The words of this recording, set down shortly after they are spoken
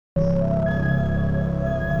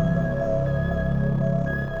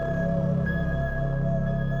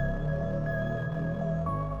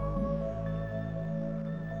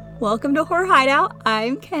Welcome to Horror Hideout.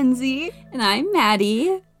 I'm Kenzie. And I'm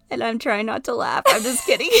Maddie. And I'm trying not to laugh. I'm just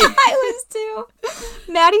kidding. I was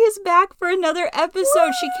too. Maddie is back for another episode.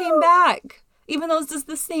 Woo! She came back. Even though it's just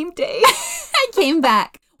the same day. I came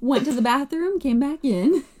back. Went to the bathroom, came back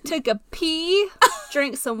in. Took a pee.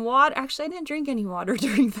 Drank some water. Actually, I didn't drink any water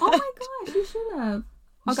during that. Oh my gosh, you should have.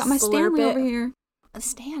 I got my Stanley over here.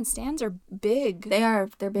 Stands are big. They are.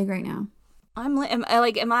 They're big right now. Am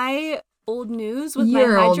I old news with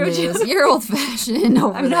You're my old hydro news. juice? You're old fashioned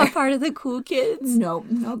over I'm there. not part of the cool kids. No.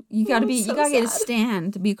 You gotta be. So you gotta get a sad.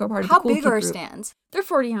 stand to be a part of How the cool big kid are group. stands? They're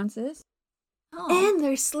 40 ounces. Oh. And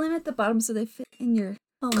they're slim at the bottom, so they fit in your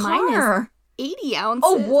Mine car. is 80 ounces.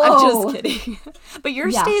 Oh, whoa. I'm just kidding. But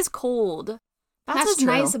yours Yeah. stays cold. That's what's true.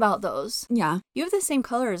 nice about those. Yeah. You have the same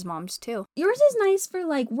color as mom's, too. Yours is nice for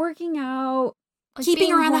like working out. Like Keeping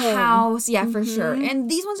being around the home. house, yeah, for sure. Mhm.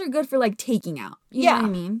 And these ones are good for like taking out. You know Yeah. what I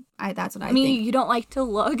mean? That's what I I mean, think. you don't like to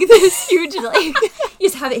lug this huge, like, You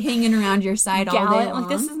just have it hanging around your side all day gallon. long. Like,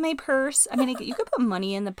 this is my purse. I mean, you could put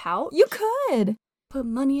money in the pouch. You could. Put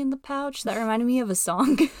money in the pouch. That reminded me of a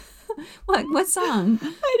song. What song?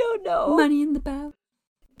 I don't know. Money in the pouch.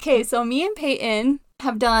 Okay, so me and Peyton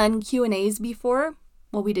have done Q&As before.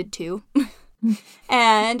 Well, we did 2.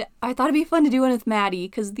 And I thought it'd be fun to do one with Maddie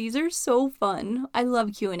because these are so fun. I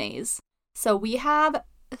love Q&As. So we have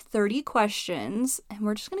 30 questions and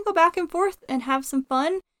we're just going to go back and forth and have some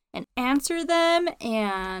fun and answer them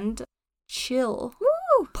and chill.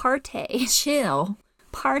 Woo! Partay. Chill.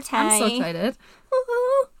 Partay. I'm so excited.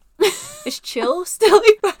 Is chill still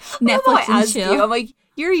like Netflix and chill. You. I'm like,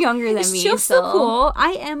 you're younger than me. Chill's so so cool.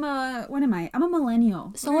 I am what am I? I'm a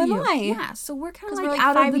millennial. So What are am you? I. Yeah, so we're kind of 'Cause like, we're like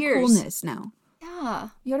out 5 of the years. coolness now. Yeah.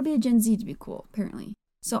 You gotta be a Gen Z to be cool, apparently.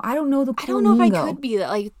 So I don't know the cool I don't know lingo. if I could be that,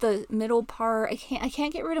 like the middle part. I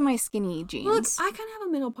can't get rid of my skinny jeans. Look, I kind of have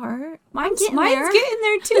a middle part. mine's getting getting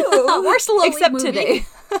there too. We're slowly except moving. today.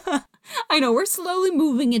 I know, we're slowly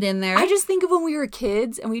moving it in there. I just think of when we were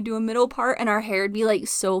kids and we do a middle part and our hair would be like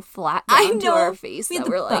so flat I down to know. our face We had that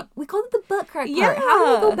the we're like, we called it the butt crack Yeah. part. How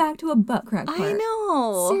do we go back to a butt crack part? I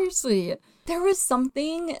know. Seriously. There was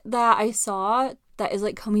something that I saw that is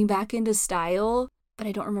like coming back into style, but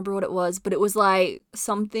I don't remember what it was. But it was like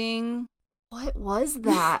something. What was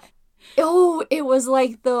that? Oh, it was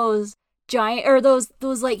like those giant or those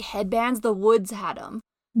like headbands. The Woods had them.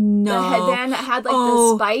 No. The headband that had like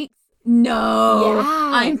the spikes. No. Yeah.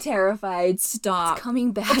 I'm terrified. Stop. It's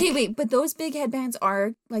coming back. Okay, wait, but those big headbands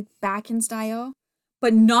are like back in style,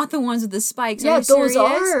 but not the ones with the spikes. Yeah, Are you those serious?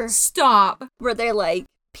 are. Stop. Where they like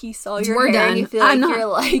piece all your We're hair done. and you feel I'm like not- you're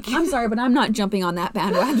like I'm sorry, but I'm not jumping on that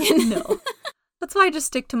bandwagon. No. That's why I just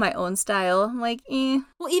stick to my own style. I'm like, eh.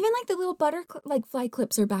 Well, even like the little like fly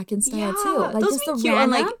clips are back in style too. Like those just be the cute on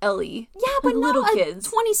random. like Ellie. Yeah, but little not kids. a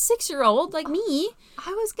 26-year-old like me. I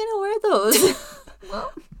was gonna wear those.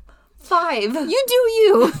 Well, 5. you do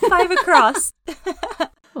you. 5 across. Oh.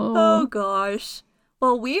 Oh gosh.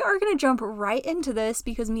 Well, we are gonna jump right into this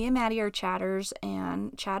because me and Maddie are chatters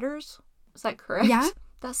and chatters. Is that correct? Yeah.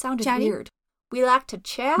 That sounded Chatty? weird. We like to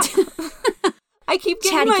chat. I keep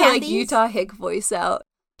getting Chatty my like Cathy's? Utah hick voice out.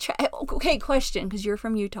 Okay, question, because you're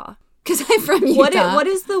from Utah. Because I'm from Utah. What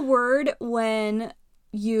is the word when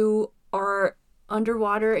you are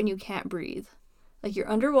underwater and you can't breathe? Like you're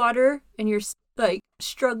underwater and you're like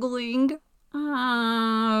struggling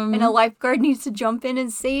and a lifeguard needs to jump in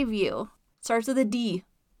and save you. Starts with a D.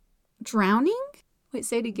 Drowning? Wait,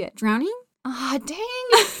 say it again. Drowning? Ah,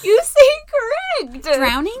 dang. You say correct.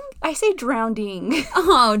 Drowning? I say drowning.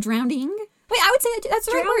 Oh, drowning. Wait, I would say that's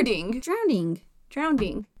the right word. Drowning. Drowning.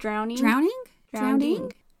 Drowning. Drowning. Drowning?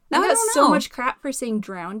 Drowning. No, I I got don't so know. much crap for saying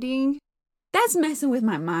drowning. That's messing with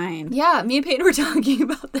my mind. Yeah, me and Peyton were talking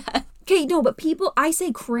about that. Okay, no, but I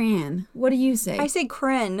say cran. What do you say? I say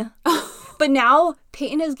cren. But now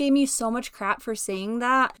Peyton has gave me so much crap for saying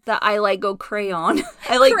that I like go crayon.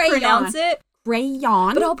 I like Crayon. pronounce it.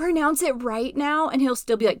 Crayon. But I'll pronounce it right now and he'll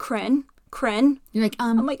still be like cren. You're like,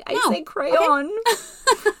 I'm like, I no. say crayon.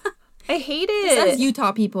 I hate it. That's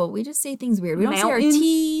Utah people. We just say things weird. We don't say our Mountain.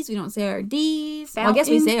 T's. We don't say our D's. Well, I guess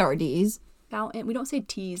we Fountain. say our D's. Fountain. We don't say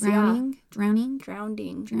T's. Drowning. Yeah. Drowning.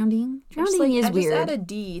 Drowning. Drowning. I just, Drowning is I weird. just add a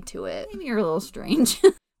D to it. Maybe you're a little strange.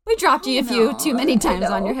 We dropped you a few too many times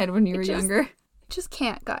on your head when you were younger. Just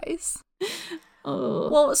can't, guys. Oh.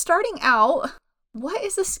 Well, starting out, what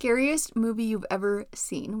is the scariest movie you've ever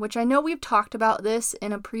seen? Which I know we've talked about this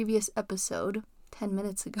in a previous episode 10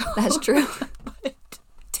 minutes ago. That's true.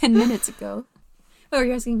 10 minutes ago. Oh, are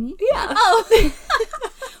you asking me? Yeah. Oh.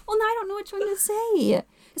 Well, now I don't know which one to say.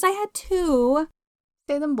 Because I had 2.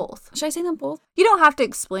 Say them both. Should I say them both? You don't have to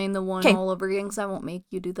explain the one 'Kay. all over again because I won't make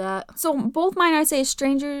you do that. So both mine, I'd say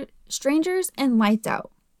Strangers and Lights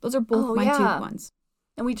Out. Those are both my two ones.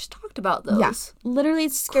 And we just talked about those. Yeah. Literally,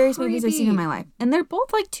 it's the scariest movies I've seen in my life. And they're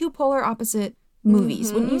both like two polar opposite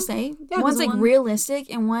movies, wouldn't you say? Yeah, one's like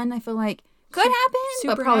realistic and one I feel like could happen,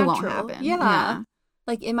 but probably won't happen. Yeah.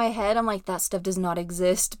 Like in my head, I'm like, that stuff does not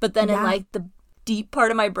exist. But then in like the deep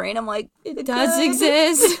part of my brain, I'm like, it does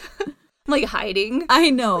exist. I'm like hiding. I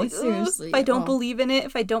know, like, seriously. If I don't believe in it,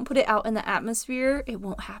 if I don't put it out in the atmosphere, it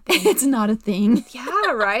won't happen. It's not a thing.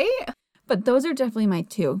 Yeah, right? But those are definitely my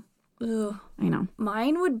two. Ugh. I know.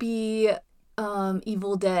 Mine would be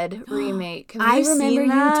Evil Dead remake. I remember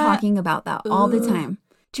you talking about that all the time.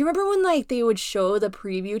 Do you remember when like they would show the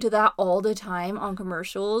preview to that all the time on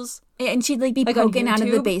commercials? And she'd like be poking out of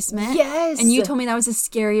the basement. Yes. And you told me that was the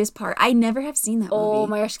scariest part. I never have seen that movie. Oh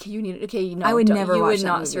my gosh, I would never watch that You would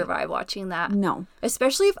not movie. survive watching that. No.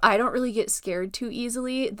 Especially if I don't really get scared too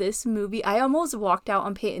easily. This movie, I almost walked out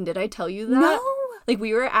on Peyton. Did I tell you that? No. Like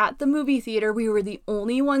we were at the movie theater. We were the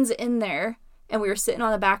only ones in there. And we were sitting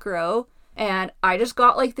on the back row. And I just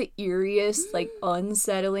got like the eeriest, like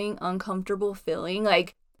unsettling, uncomfortable feeling.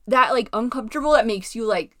 Like that like uncomfortable that makes you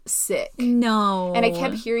like sick. No. And I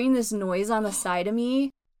kept hearing this noise on the side of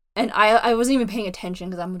me. And I wasn't even paying attention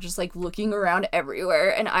because I'm just like looking around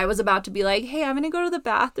everywhere. And I was about to be like, hey, I'm going to go to the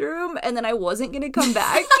bathroom. And then I wasn't going to come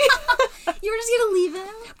back. You were just going to leave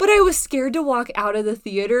him? But I was scared to walk out of the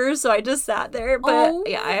theater. So I just sat there. But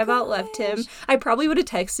yeah, I have outleft him. I probably would have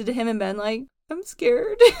texted him and been like, I'm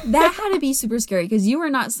scared. That had to be super scary because you are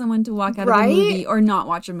not someone to walk out of a movie or not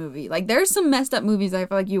watch a movie. Like there's some messed up movies I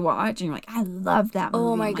feel like you watch and you're like, I love that movie.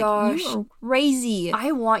 Oh my gosh. You're crazy.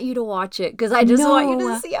 I want you to watch it because I just want you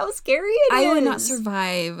to see how scary it is. I would not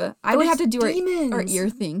survive. I would have to do our ear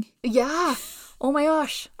thing. Yeah. Oh my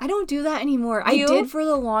gosh. I don't do that anymore. I did for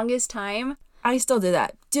the longest time. I still do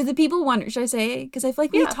that. Do the people wonder, should I say? Because I feel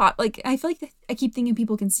like we talk, like, I feel like I keep thinking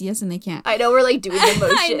people can see us and they can't. I know, we're like doing the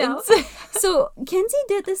motions. I know. So Kenzie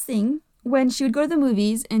did this thing when she would go to the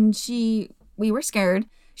movies and we were scared.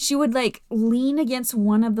 She would like lean against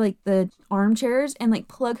one of like the armchairs and like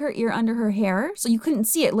plug her ear under her hair so you couldn't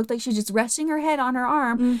see it. It looked like she was just resting her head on her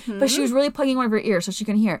arm, but she was really plugging one of her ears so she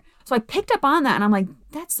couldn't hear. So I picked up on that and I'm like,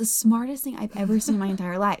 that's the smartest thing I've ever seen in my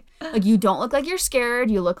entire life. Like you don't look like you're scared.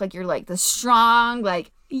 You look like you're like the strong, like,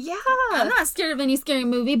 yeah, I'm not scared of any scary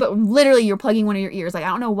movie, but literally you're plugging one of your ears. Like, I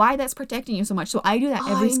don't know why that's protecting you so much. So I do that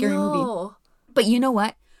every scary movie. But you know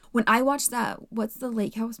what? When I watched that, what's the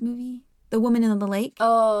Lake House movie? The Woman in the Lake?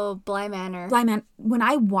 Oh, Bly Manor. When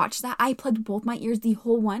I watched that, I plugged both my ears, the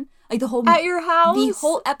whole one. Like the whole... At your house? The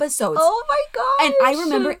whole episodes. Oh my gosh. And I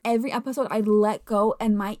remember every episode I let go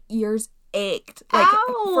and my ears ached. Like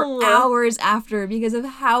for hours after because of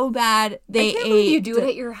how bad they ached. You do it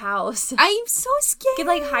at your house. I'm so scared. You could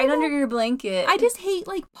like hide under your blanket. I just hate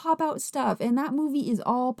like pop-out stuff. And that movie is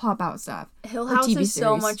all pop-out stuff. Hill House is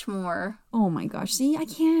so much more. Oh my gosh. See, I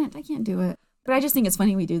can't do it. But I just think it's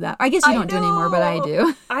funny we do that. I guess you don't do it anymore, but I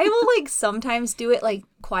do. I will like sometimes do it like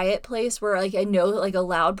Quiet Place where like I know that like a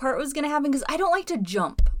loud part was going to happen because I don't like to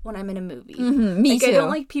jump when I'm in a movie. Me too. I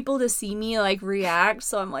don't like people to see me like react.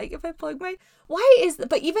 So I'm like, if I plug my...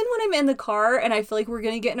 But even when I'm in the car and I feel like we're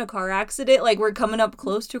going to get in a car accident, like we're coming up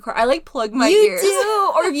close to a car, I like plug my ears. You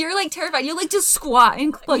do. Or if you're like terrified, you like just squat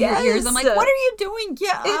and plug your ears. I'm like, what are you doing?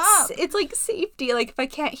 Get up. It's like safety. Like if I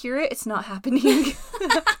can't hear it, it's not happening.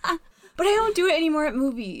 But I don't do it anymore at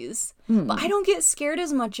movies. But I don't get scared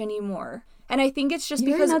as much anymore. And I think it's just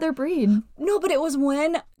You're because... another breed. No, but it was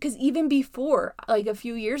because even before, like a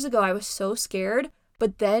few years ago, I was so scared.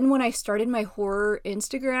 But then when I started my horror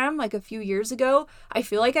Instagram, like a few years ago, I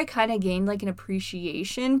feel like I kind of gained like an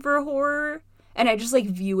appreciation for horror. And I just like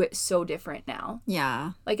view it so different now.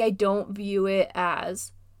 Yeah. Like I don't view it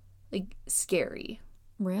as like scary.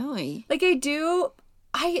 Really? Like I do...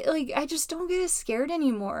 I just don't get as scared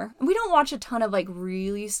anymore. We don't watch a ton of like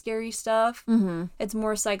really scary stuff. It's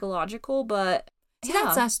more psychological, but see,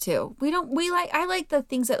 that's us too. I like the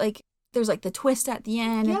things that like there's like the twist at the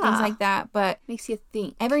end and things like that, but makes you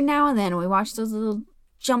think. Every now and then we watch those little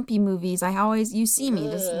jumpy movies. You see me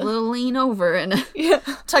just a little lean over and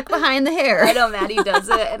tuck behind the hair. I know Maddie does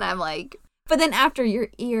it and I'm like, but then after your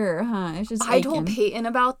ear, it's just I told Peyton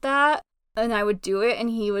about that. and I would do it, and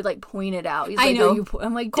he would like point it out. He's I like, know.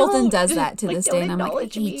 I'm like, Colton "Don't." does that to Like, this "Don't day, and I'm like, I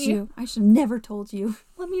acknowledge hate me. you. I should have never told you.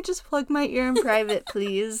 Let me just plug my ear in private,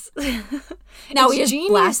 please. Now It's we just genius,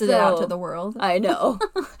 blasted it out though. to the world. I know.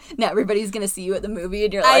 Now everybody's gonna see you at the movie,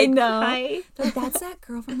 and you're I like, know. "Hi." Like, that's that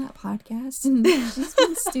girl from that podcast. She's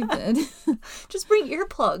been stupid. Just bring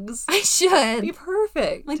earplugs. I should. Be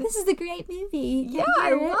perfect. Like, this is a great movie. Yeah,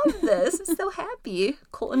 I love this. I'm so happy.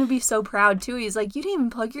 Colton would be so proud too. He's like, you didn't even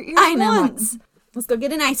plug your ears I know. once. Let's go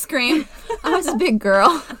get an ice cream. I was a big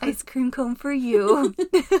girl. Ice cream cone for you.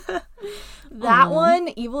 That one,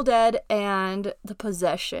 Evil Dead, and The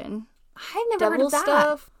Possession. I've never heard Devil of that.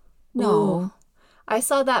 stuff. No. Ooh. I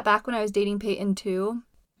saw that back when I was dating Peyton too.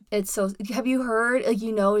 It's so. Have you heard? Like,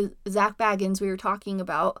 you know, Zach Baggins. We were talking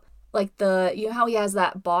about like you know how he has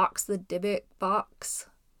that box, the Dybbuk box,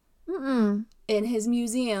 in his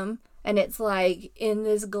museum. And it's, like, in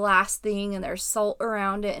this glass thing, and there's salt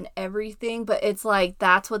around it and everything. But it's, like,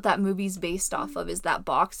 that's what that movie's based off of, is that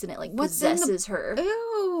box, and it, like, possesses her.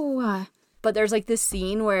 Ew. But there's, like, this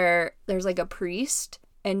scene where there's, like, a priest,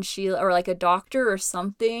 and or, like, a doctor or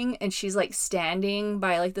something, and she's, like, standing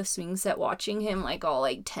by, like, the swing set watching him, like, all,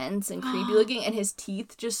 like, tense and creepy looking, and his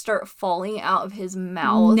teeth just start falling out of his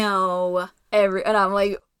mouth. No. And I'm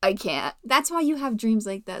like, I can't. That's why you have dreams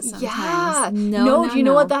like that sometimes. Yeah. No, do you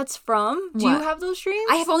know what that's from? Do you What? have those dreams?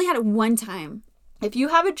 I have only had it one time. If you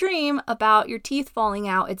have a dream about your teeth falling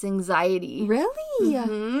out, it's anxiety. Really?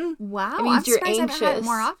 Hmm. Wow. It means I'm you're surprised I've had it anxious,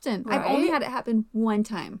 more often. I've only right? had it happen one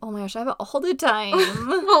time. Oh my gosh, I have it all the time.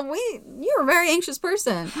 Well, you're a very anxious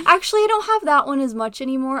person. Actually, I don't have that one as much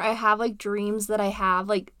anymore. I have like dreams that I have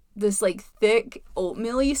like this like thick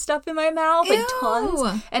oatmeal-y stuff in my mouth, like tons,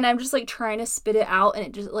 Ew. and I'm just like trying to spit it out, and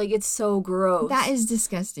it just like it's so gross. That is I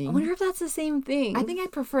disgusting. wonder if that's the same thing. I think I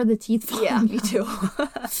prefer the teeth falling Yeah, me out.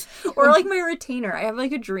 too. Or like my retainer. I have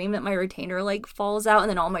like a dream that my retainer like falls out, and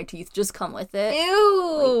then all my teeth just come with it.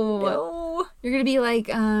 Ew. No. You're gonna be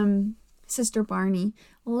like Sister Barney,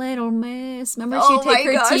 Little Miss. Remember Oh she'd take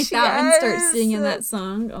my her gosh, teeth out and start yes. singing that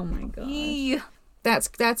song. Oh my god. Eee.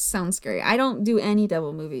 That sounds scary. I don't do any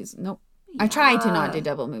devil movies. Nope. I try to not do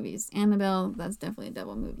devil movies. Annabelle, that's definitely a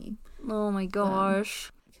devil movie. Oh my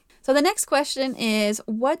gosh. So the next question is,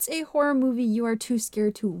 what's a horror movie you are too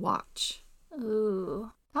scared to watch?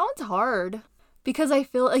 Ooh. That one's hard. Because I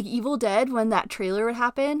feel like Evil Dead, when that trailer would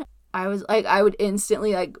happen, I was like, I would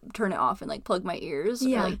instantly like turn it off and like plug my ears.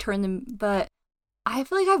 Yeah. Or like turn them. But I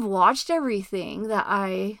feel like I've watched everything that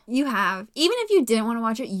You have. Even if you didn't want to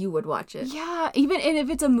watch it, you would watch it. Yeah, even and if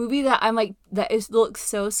it's a movie that I'm like looks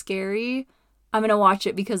so scary, I'm gonna watch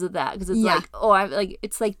it because of that. Because it's Yeah. like, oh, I'm like,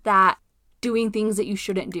 it's like that doing things that you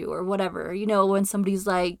shouldn't do or whatever. You know, when somebody's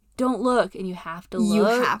like, don't look, and you have to look. You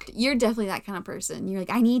have to. You're definitely that kind of person. You're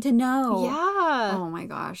like, I need to know. Yeah. Oh my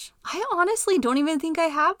gosh. I honestly don't even think I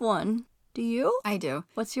have one. Do you? I do.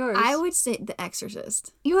 What's yours? I would say The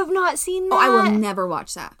Exorcist. You have not seen that? Oh, I will never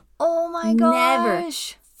watch that. Oh my Never.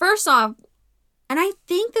 gosh. First off, and I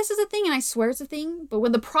think this is a thing, and I swear it's a thing, but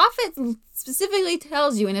when the prophet specifically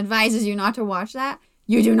tells you and advises you not to watch that,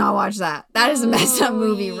 you do not watch that. That is a messed up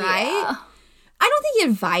movie, right? Yeah. I don't think he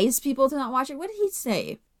advised people to not watch it. What did he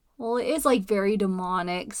say? Well, it is like very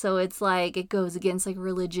demonic, so it's like it goes against like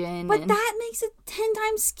religion. But and... that makes it 10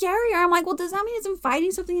 times scarier. I'm like, well, does that mean it's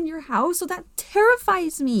inviting something in your house? So that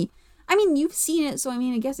terrifies me. I mean, you've seen it, so I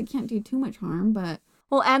mean, I guess it can't do too much harm, but...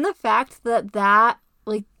 Well, and the fact that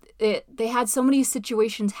like they had so many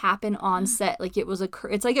situations happen on set, like it was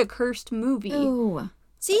it's like a cursed movie. Ooh.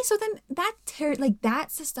 See, so then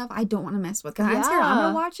that's the stuff I don't want to mess with. Because I'm scared I'm going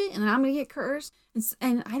to watch it and then I'm going to get cursed.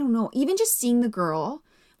 And I don't know, even just seeing the girl,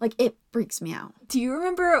 like it freaks me out. Do you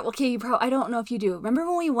remember, okay, I don't know if you do. Remember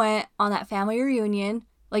when we went on that family reunion,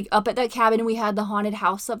 like up at that cabin and we had the haunted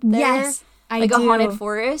house up there? Yes, I do. Like a haunted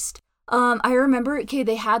forest? I remember, okay,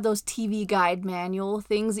 they had those TV guide manual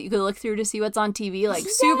things that you could look through to see what's on TV, like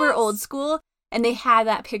super Yes. old school. And they had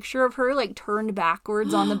that picture of her like turned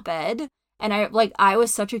backwards on the bed. And I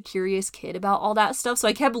was such a curious kid about all that stuff. So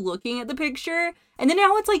I kept looking at the picture. And then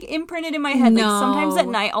now it's like imprinted in my head. Like sometimes at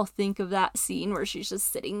night I'll think of that scene where she's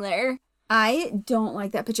just sitting there. I don't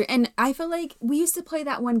like that picture. And I feel like we used to play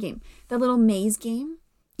that one game, that little maze game.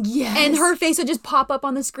 Yes. And her face would just pop up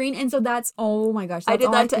on the screen. And so that's, oh my gosh. I did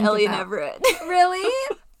all that to think Ellie and about. Everett. Really?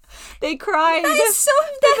 They cried. That's so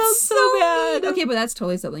bad. mean. Okay, but that's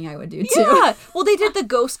totally something I would do too. Yeah. Well, they did the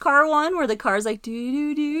ghost car one where the car's like do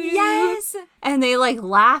do do. Yes. And they like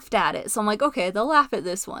laughed at it. So I'm like, okay, they'll laugh at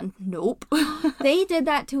this one. Nope. They did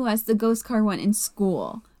that to us, the ghost car one in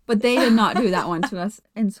school. But they did not do that one to us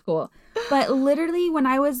in school. But literally when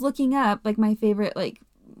I was looking up like my favorite like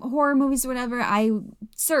horror movies or whatever, I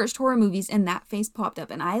searched horror movies and that face popped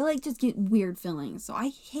up, and I like just get weird feelings. So I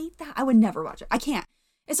hate that. I would never watch it. I can't.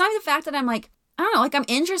 It's not even the fact that I'm like, I don't know, like I'm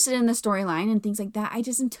interested in the storyline and things like that. I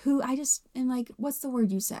just am like, what's the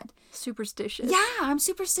word you said? Superstitious. Yeah, I'm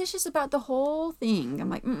superstitious about the whole thing. I'm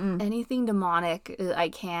like, anything demonic, I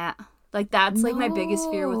can't. Like, that's like my biggest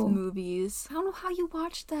fear with movies. I don't know how you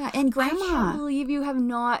watched that. And Grandma. I can't believe you have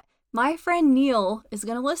not. My friend Neil is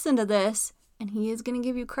going to listen to this, and he is going to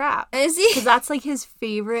give you crap. Is he? Because that's like his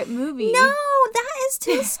favorite movie. No, that is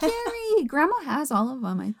too scary. Grandma has all of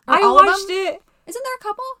them. I watched it. Isn't there a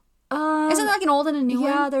couple? Isn't there like an old and a new one?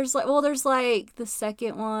 Yeah, there's like the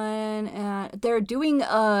second one, and they're doing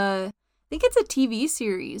I think it's a TV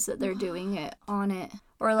series that they're doing it on it,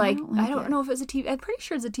 or like I don't know if it's a TV. I'm pretty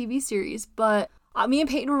sure it's a TV series, but me and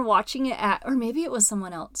Peyton were watching it or maybe it was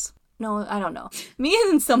someone else. No, I don't know. Me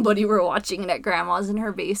and somebody were watching it at Grandma's in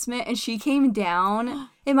her basement, and she came down.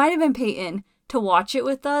 It might have been Peyton to watch it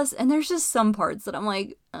with us, and there's just some parts that I'm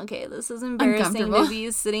like, okay, this is embarrassing to be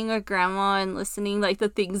sitting with Grandma and listening. Like, the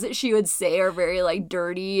things that she would say are very like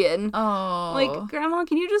dirty and like, Grandma,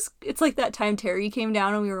 can you just? It's like that time Terry came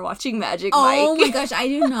down and we were watching Magic Mike. Oh my gosh, I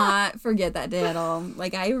do not forget that day at all.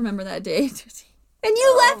 Like, I remember that day. And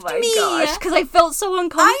you left me. Oh my gosh, because I felt so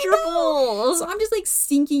uncomfortable. So I'm just like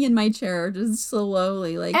sinking in my chair, just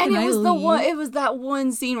slowly. Like, and it was that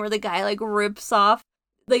one scene where the guy like rips off.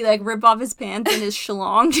 They like rip off his pants and his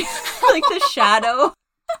schlong, like the shadow.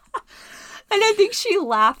 And I think she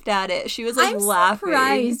laughed at it. She was like laughing. I'm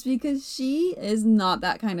surprised because she is not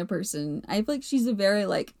that kind of person. I feel like she's a very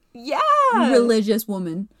like religious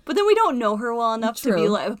woman. But then we don't know her well enough to be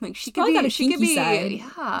like she could be got a kinky side.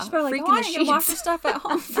 Yeah, she's probably like, I can wash the stuff at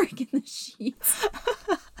home, freaking the sheets.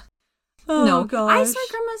 No, gosh. I swear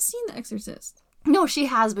Grandma's seen The Exorcist. No, she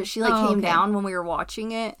has, but she like came down when we were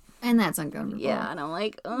watching it. And that's uncomfortable. Yeah, and I'm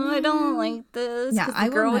like, I don't like this. Yeah,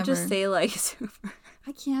 the girl would just say like super.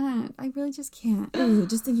 I can't. I really just can't. Ooh,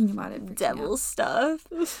 just thinking about it. Devil stuff.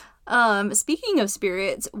 Speaking of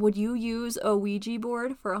spirits, would you use a Ouija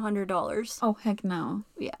board for $100? Oh, heck no.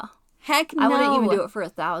 Yeah. Heck no. I wouldn't even do it for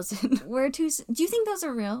 $1,000. Do you think those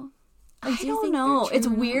are real? Like, I don't know. It's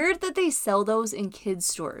weird that they sell those in kids'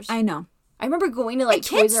 stores. I know. I remember going to like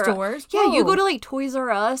Toys R Us. Yeah, you go to like Toys R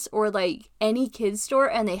Us or like any kids store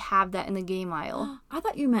and they have that in the game aisle. I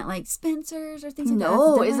thought you meant like Spencer's or things like that.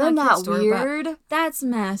 No, isn't that weird? That's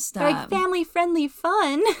messed up. Like family friendly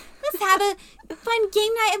fun. Let's have a fun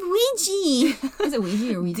game night of Ouija. Is it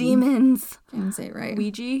Ouija or Ouija? Demons. I didn't say it right.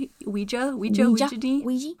 Ouija.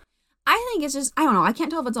 I think it's just, I don't know. I can't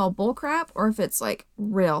tell if it's all bull crap or if it's like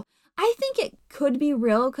real. I think it could be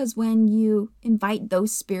real because when you invite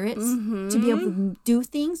those spirits to be able to do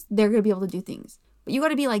things, they're going to be able to do things. But you got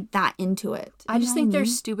to be like that into it. I just think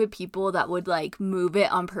there's stupid people that would like move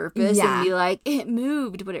it on purpose and be like, it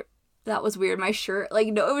moved, but that was weird. My shirt, like,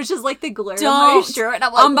 no, it was just like the glare of my shirt. And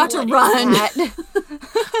I'm about to run.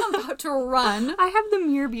 I'm about to run. I have the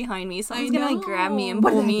mirror behind me. Someone's going to like grab me and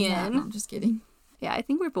pull me in. No, I'm just kidding. Yeah, I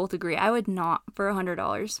think we both agree. I would not for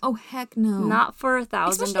 $100. Oh, heck no. Not for $1,000.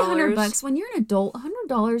 Especially $100. When you're an adult,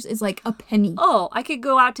 $100 is like a penny. Oh, I could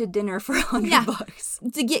go out to dinner for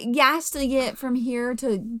 $100. To get gas to get from here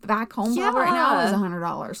to back home right now is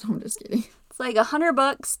 $100. I'm just kidding. It's like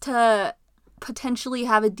 $100 to potentially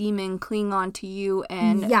have a demon cling on to you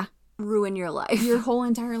and ruin your life. Your whole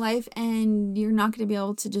entire life, and you're not going to be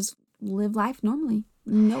able to just live life normally.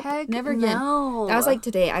 Nope, Heck never again. No. That was like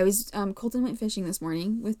today. I was, Colton went fishing this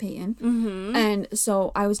morning with Peyton. Mm-hmm. And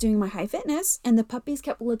so I was doing my high fitness, and the puppies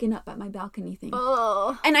kept looking up at my balcony thing.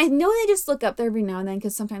 Oh. And I know they just look up there every now and then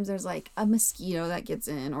because sometimes there's like a mosquito that gets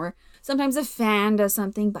in, or sometimes a fan does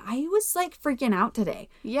something. But I was like freaking out today.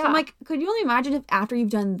 Yeah. So I'm like, could you only imagine if after you've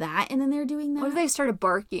done that and then they're doing that? What if they started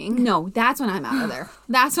barking? No, that's when I'm out of there.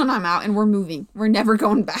 That's when I'm out and we're moving. We're never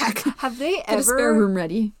going back. Have they Get ever a spare room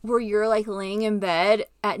ready? Where you're like laying in bed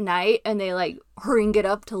at night and they like hurrying it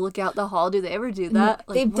up to look out the hall? Do they ever do that?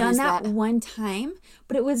 Like, they've done that one time,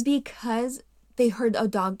 but it was because they heard a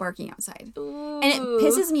dog barking outside. Ooh. And it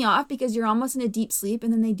pisses me off because you're almost in a deep sleep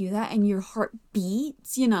and then they do that and your heart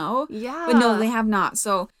beats, you know? Yeah. But no, they have not.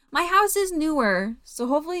 So my house is newer, so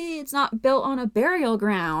hopefully it's not built on a burial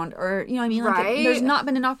ground or, you know what I mean? Like there's not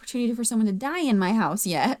been an opportunity for someone to die in my house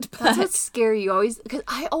yet. But that's what's scary. You always, because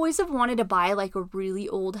I always have wanted to buy like a really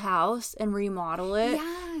old house and remodel it.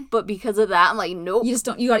 Yeah. But because of that, I'm like, nope. You just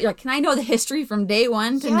don't, you're like, can I know the history from day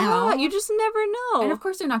one to now? You just never know. And of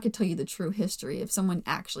course they're not going to tell you the true history if someone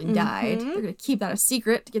actually died. They're going to keep that a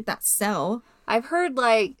secret to get that sell. I've heard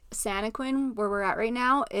like Santaquin, where we're at right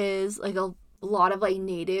now, is like a lot of like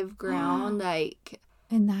native ground, like,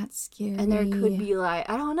 And that's scary. And there could be like,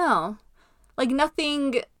 I don't know, like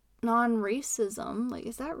nothing non-racism. Like,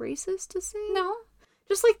 is that racist to say? No.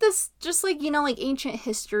 Just like this, just like, you know, like ancient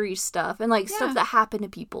history stuff and like stuff that happened to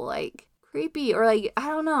people, like creepy or like, I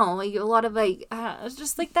don't know, like a lot of like, it's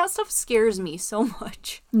just like that stuff scares me so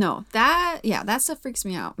much. No, that stuff freaks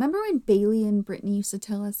me out. Remember when Bailey and Brittany used to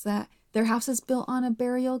tell us that their house is built on a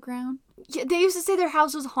burial ground? Yeah, they used to say their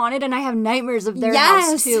house was haunted, and I have nightmares of their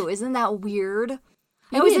house too. Isn't that weird?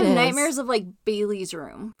 I always have nightmares of like Bailey's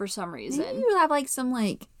room for some reason. Maybe you have like some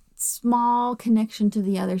like small connection to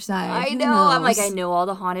the other side. I know. I'm like, I know all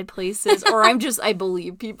the haunted places, or I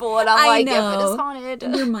believe people, and I'm like, if it is haunted.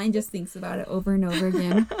 Your mind just thinks about it over and over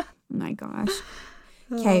again. Oh my gosh.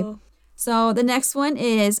 Okay. So the next one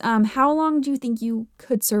is, how long do you think you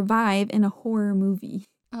could survive in a horror movie?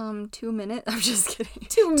 2 minutes. I'm just kidding.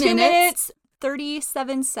 2 minutes? 2 minutes,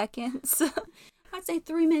 37 seconds. I'd say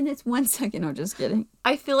 3 minutes, 1 second. No, just kidding.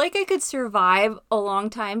 I feel like I could survive a long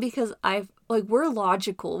time because we're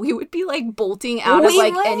logical. We would be like bolting out of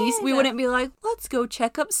like we wouldn't be like, let's go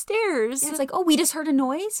check upstairs. Yeah, it's like, oh, we just heard a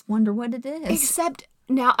noise. Wonder what it is. Except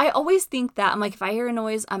now I always think that I'm like, if I hear a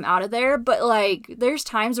noise, I'm out of there. But like, there's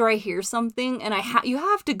times where I hear something and you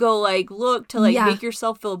have to go like look to like make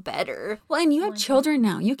yourself feel better. Well, and you have children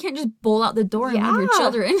now. You can't just bolt out the door and leave your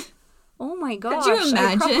children. Oh my gosh. Could you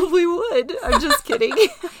imagine? I probably would. I'm just kidding.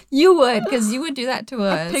 You would, because you would do that to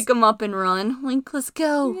us. I'd pick them up and run. Like, let's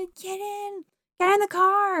go. Like, get in the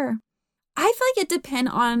car. I feel like it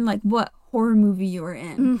depends on like what horror movie you were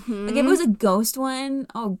in. Mm-hmm. Like if it was a ghost one,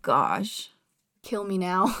 oh gosh. Kill me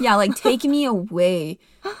now. Yeah, like take me away.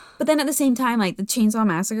 But then at the same time, like the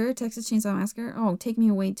Texas Chainsaw Massacre, oh, take me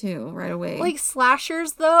away too, right away. Like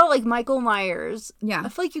slashers though, like Michael Myers. Yeah. I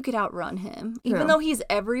feel like you could outrun him. True. Even though he's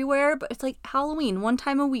everywhere, but it's like Halloween, one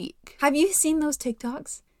time a week. Have you seen those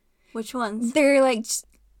TikToks? Which ones? They're like,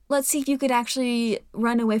 let's see if you could actually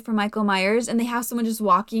run away from Michael Myers, and they have someone just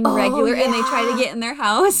walking regular and they try to get in their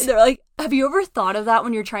house. They're like, have you ever thought of that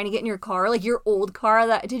when you're trying to get in your car? Like your old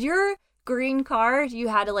car, did your green car, you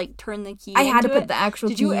had to like turn the key. I had to put the actual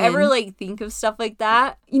key in. Did you ever like think of stuff like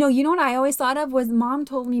that? You know what I always thought of was Mom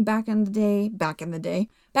told me back in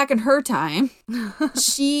her time,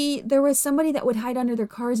 there was somebody that would hide under their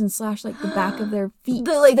cars and slash like the back of their feet.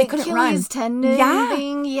 They couldn't Achilles tendon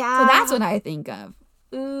thing. Yeah. So that's what I think of.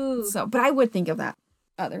 Ooh. So, but I would think of that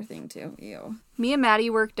other thing too. Ew. Me and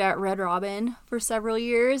Maddie worked at Red Robin for several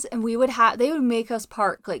years, and they would make us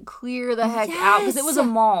park like clear the heck out because it was a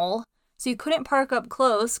mall. So you couldn't park up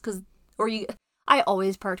close I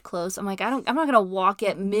always parked close. I'm like, I'm not going to walk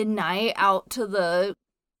at midnight out to the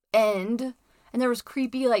end. And there was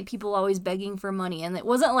creepy, like, people always begging for money. And it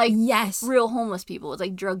wasn't like real homeless people. It was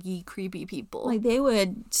like druggy, creepy people. Like they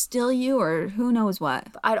would steal you or who knows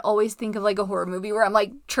what. But I'd always think of like a horror movie where I'm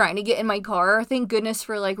like trying to get in my car. Thank goodness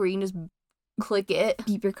for like where you can just click it.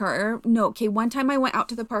 Beep your car. No, okay, one time I went out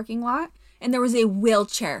to the parking lot and there was a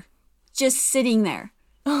wheelchair just sitting there.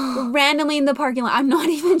 Randomly in the parking lot. I'm not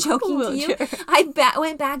even joking to you. I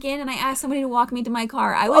went back in and I asked somebody to walk me to my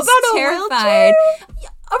car. I was terrified.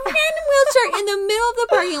 A random wheelchair in the middle of the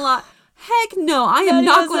parking lot. Heck no, I am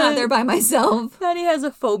not going out there by myself. Maddie has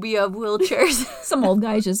a phobia of wheelchairs. Some old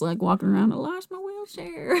guy's just like walking around. I lost my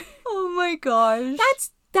wheelchair. Oh my gosh.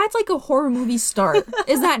 That's like a horror movie start.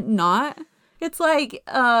 Is that not? It's like,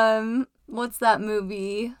 what's that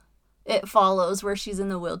movie? It Follows, where she's in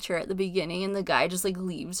the wheelchair at the beginning and the guy just like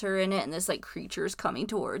leaves her in it and this like creature's coming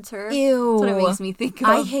towards her. Ew. That's what it makes me think of.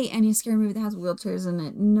 I hate any scary movie that has wheelchairs in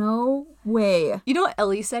it. No way. You know what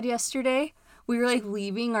Ellie said yesterday? We were like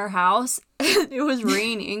leaving our house. It was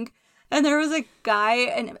raining. And there was a guy,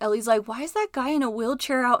 and Ellie's like, why is that guy in a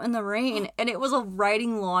wheelchair out in the rain? And it was a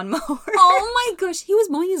riding lawnmower. Oh my gosh, he was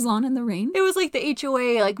mowing his lawn in the rain? It was like the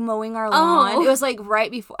HOA, like mowing our lawn. Oh. It was like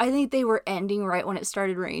right before, I think they were ending right when it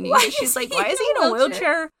started raining. And she's like, why is he in a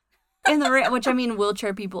wheelchair in the rain? Which, I mean,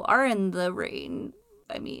 wheelchair people are in the rain.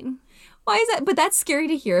 I mean. Why is that? But that's scary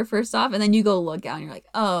to hear, first off. And then you go look out and you're like,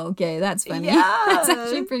 oh, okay, that's funny. Yeah. That's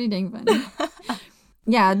actually pretty dang funny.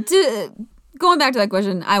 Yeah, going back to that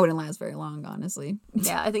question, I wouldn't last very long, honestly.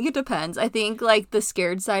 Yeah, I think it depends. I think, like, the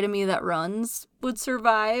scared side of me that runs would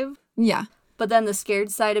survive. Yeah. But then the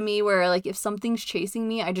scared side of me where, like, if something's chasing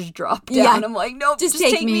me, I just drop down. Yeah. I'm like, nope, just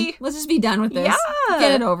take me. Let's just be done with this. Yeah.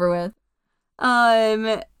 Get it over with.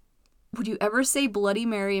 Would you ever say Bloody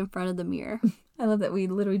Mary in front of the mirror? I love that we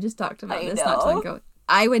literally just talked about this not too long ago.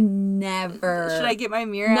 I would never. Should I get my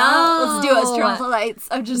mirror out? Let's do it. Turn off the lights.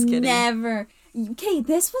 I'm just kidding. Never. Okay,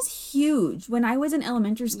 this was huge when I was in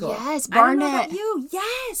elementary school. Yes, Barnett. I don't know about you.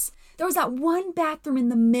 Yes. There was that one bathroom in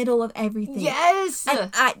the middle of everything. Yes!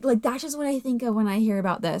 And that's just what I think of when I hear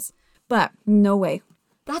about this. But no way.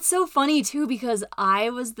 That's so funny, too, because I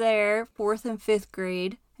was there 4th and 5th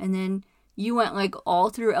grade, and then you went, like, all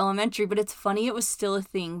through elementary, but it's funny it was still a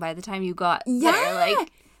thing by the time you got there. Like,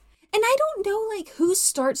 and I don't know, like, who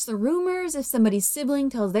starts the rumors, if somebody's sibling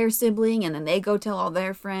tells their sibling, and then they go tell all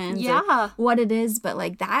their friends. Yeah. What it is, but,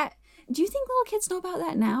 like, that. Do you think little kids know about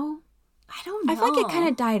that now? I don't know. I feel like it kind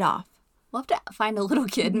of died off. We'll have to find a little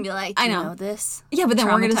kid and be like, I know this. Yeah, but then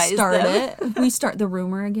we're going to start them. it. We start the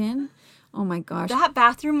rumor again. Oh, my gosh. That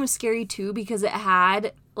bathroom was scary, too, because it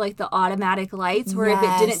had, like, the automatic lights where if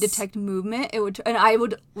it didn't detect movement, it would... And I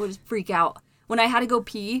would freak out. When I had to go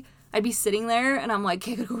pee, I'd be sitting there, and I'm like,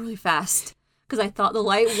 okay, I gotta go really fast. Because I thought the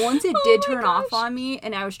light, once it did turn off on me,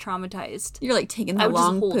 and I was traumatized. You're, like, taking the I would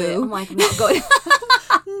long just hold poo. it. I'm like, I'm not going...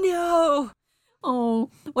 No. Oh.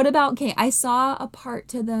 What about... Okay, I saw a part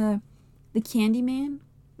to the Candyman.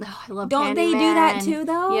 Oh, I love Don't Candyman. they do that, too,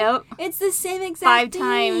 though? Yep. It's the same exact 5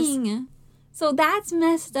 times. thing. So that's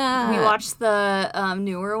messed up. We watched the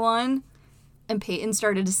newer one, and Peyton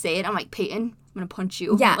started to say it. I'm like, Peyton, I'm going to punch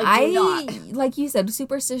you. Yeah, like, like you said,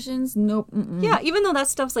 superstitions, nope. Mm-mm. Yeah, even though that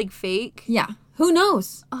stuff's, like, fake. Yeah. Who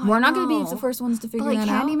knows? Oh, We're not going to be the first ones to figure but, like, that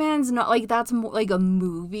out. Candyman's not, like, that's more like a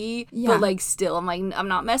movie. Yeah. But, like, still, I'm like, I'm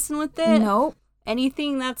not messing with it. Nope.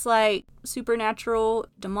 Anything that's, like, supernatural,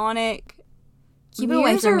 demonic. Keep it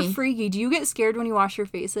away from me. Mirrors are freaky. Do you get scared when you wash your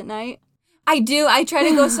face at night? I do. I try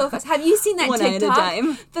to go so fast. Have you seen that One eye at a TikTok?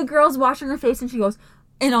 time. The girl's washing her face and she goes,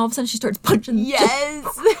 and all of a sudden she starts punching.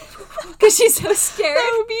 Yes. Because she's so scared.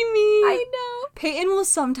 That would be me. I know. Peyton will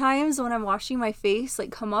sometimes, when I'm washing my face,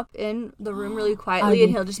 like, come up in the room really quietly,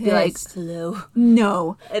 and he'll just be like, hello.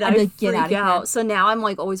 No. And I'd I be like, freak get out of out. here. So now I'm,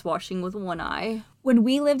 like, always washing with one eye. When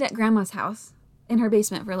we lived at Grandma's house, in her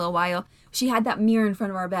basement for a little while, she had that mirror in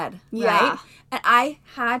front of our bed, Yeah. right? And I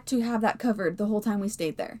had to have that covered the whole time we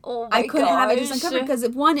stayed there. Oh my I couldn't have it just gosh. uncovered because,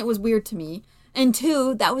 one, it was weird to me, and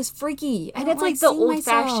two, that was freaky. And it's like the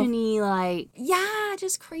old-fashioned-y, like... Yeah,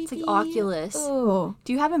 just creepy. It's like Oculus. Oh.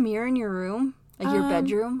 Do you have a mirror in your room? Like your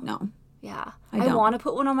bedroom? No. Yeah. I I want to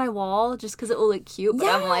put one on my wall just because it will look cute, but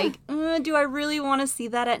I'm like, do I really want to see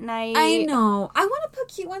that at night? I know. I want to put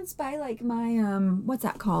cute ones by, like, my, what's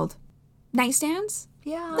that called? Nightstands?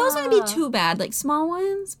 Yeah. Those wouldn't be too bad, like small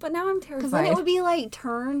ones, but now I'm terrified. Because then it would be, like,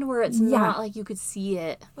 turned where it's not, like, you could see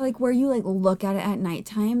it. Like, where you, like, look at it at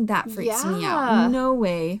nighttime, that freaks me Yeah. out. No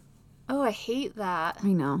way. Oh, I hate that.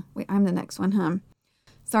 I know. Wait, I'm the next one, huh?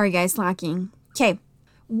 Sorry, guys, slacking. Okay.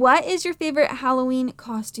 What is your favorite Halloween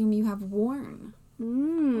costume you have worn? Oh,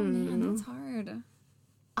 man, that's hard.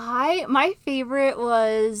 My favorite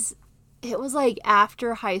was, it was, like,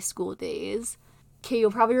 after high school days. Okay,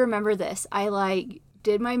 you'll probably remember this. I, like,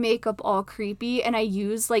 did my makeup all creepy, and I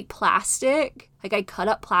used, like, plastic. Like, I cut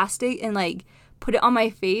up plastic and, like, put it on my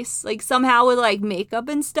face, like, somehow with, like, makeup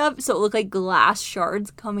and stuff, so it looked like glass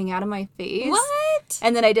shards coming out of my face. What?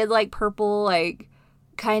 And then I did, like, purple, like,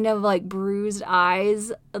 kind of, like, bruised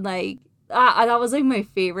eyes, like... that was, like, my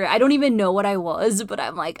favorite. I don't even know what I was, but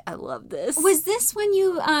I'm like, I love this. Was this when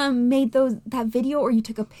you made that video, or you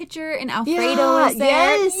took a picture and Alfredo Yeah, was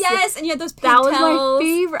there? yes. Yes, and you had those pigtails. That was my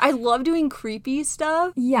favorite. I love doing creepy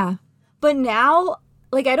stuff. Yeah. But now,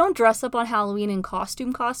 like, I don't dress up on Halloween in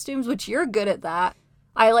costumes, which you're good at that.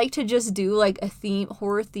 I like to just do, like, a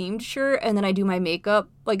horror-themed shirt, and then I do my makeup.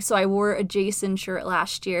 Like, so I wore a Jason shirt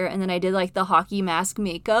last year, and then I did, like, the hockey mask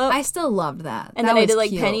makeup. I still loved that. And that then I did, was like,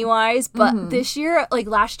 cute. Pennywise. But this year, like,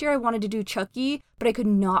 last year I wanted to do Chucky, but I could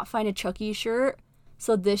not find a Chucky shirt.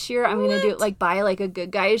 So this year I'm going to do, like, buy, like, a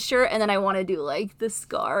good guy's shirt, and then I want to do, like, the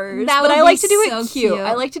scars. That but would I like be to do so it cute. cute.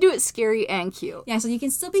 I like to do it scary and cute. Yeah, so you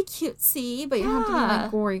can still be cutesy, but you don't have to be, Yeah.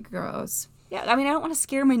 like, gory gross. Yeah, I mean, I don't want to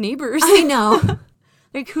scare my neighbors. I know.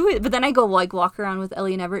 Like, who is... But then I go, like, walk around with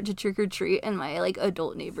Ellie and Everett to trick-or-treat, and my, like,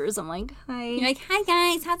 adult neighbors, I'm like, hi. You're like, hi,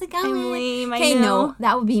 guys. How's it going? I'm lame, I Okay, know. no.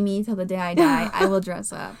 That will be me till the day I die. I will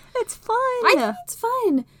dress up. It's fun. I think it's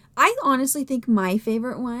fun. I honestly think my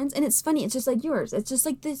favorite ones, and it's funny, it's just like yours. It's just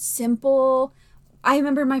like this simple... I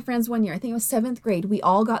remember my friends one year, I think it was 7th grade, we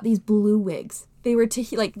all got these blue wigs. They were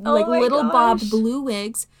like Oh my little gosh. bob blue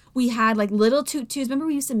wigs. We had like little tutus. Remember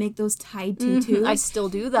we used to make those tied tutus? I still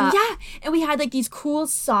do that. Yeah, and we had like these cool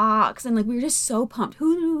socks, and like we were just so pumped.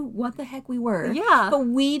 Who knew what the heck we were? Yeah. But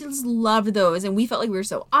we just loved those, and we felt like we were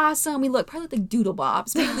so awesome. We looked probably like Doodle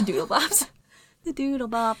Bobs. Maybe the Doodle Bobs. The Doodle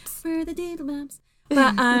Bops. We're the Doodle Bobs.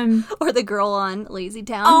 But Or the girl on Lazy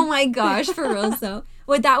Town. oh my gosh, for real though.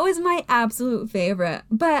 Well, that was my absolute favorite.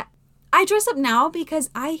 But I dress up now because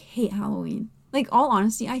I hate Halloween. Like, all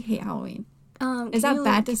honesty, I hate Halloween. Is that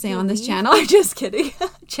bad to say on this channel? I'm just kidding.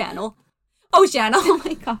 Channel. Oh, channel. Oh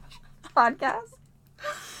my gosh. Podcast.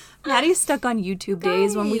 Maddie's stuck on YouTube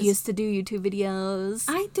days when we used to do YouTube videos.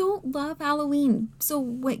 I don't love Halloween. So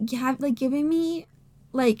what you have like giving me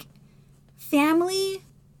like family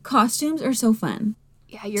costumes are so fun.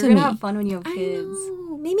 Yeah, you're going to have fun when you have kids. I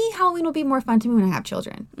know. Maybe Halloween will be more fun to me when I have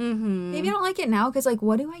children. Mm-hmm. Maybe I don't like it now because like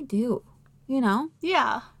what do I do? You know?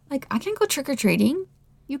 Yeah. Like I can't go trick-or-treating.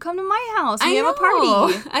 You come to my house. We I have know. a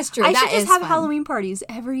party. That's true. I That should just is have fun. Halloween parties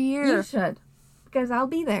every year. You should. Because I'll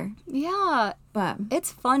be there. Yeah. But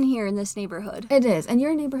it's fun here in this neighborhood. It is. And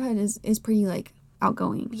your neighborhood is pretty like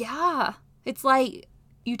outgoing. Yeah. It's like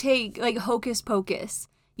you take like Hocus Pocus.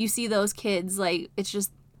 You see those kids, like it's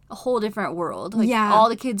just a whole different world. Like all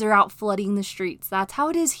the kids are out flooding the streets. That's how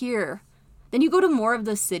it is here. Then you go to more of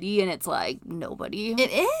the city and it's like nobody.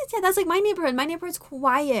 It is. Yeah, that's like my neighborhood. My neighborhood's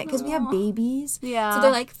quiet because we have babies. Yeah. So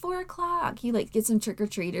they're like 4:00. You like get some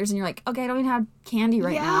trick-or-treaters and you're like, okay, I don't even have candy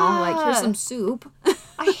right now. Like here's some soup.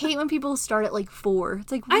 I hate when people start at like 4.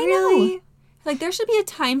 It's like, I really? know. Like there should be a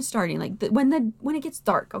time starting, like when it gets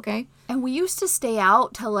dark, okay? And we used to stay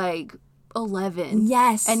out till like 11.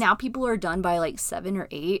 Yes. And now people are done by like 7 or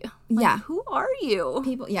 8. Like, yeah. Who are you?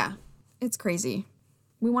 People, yeah. It's crazy.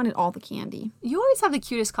 We wanted all the candy. You always have the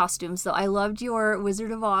cutest costumes, though. I loved your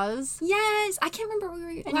Wizard of Oz. Yes. I can't remember where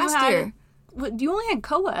we were And last year. You only had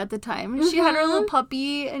Koa at the time. She had her little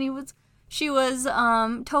puppy, and she was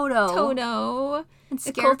Toto. Toto. And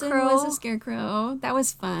Colton Scarecrow. was a scarecrow. That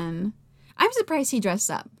was fun. I'm surprised he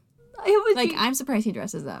dressed up. I'm surprised he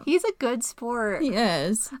dresses up. He's a good sport. He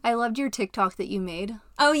is. I loved your TikTok that you made.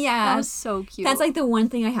 Oh, yeah. That was so cute. That's like the one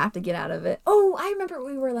thing I have to get out of it. Oh, I remember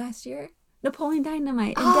where we were last year. Napoleon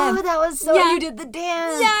Dynamite. And Deb. That was so... Yeah. You did the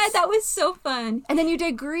dance. Yeah, that was so fun. And then you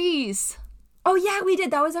did Grease. Oh, yeah, we did.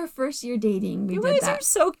 That was our first year dating. We You did guys that. are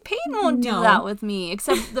so... Peyton won't do that with me.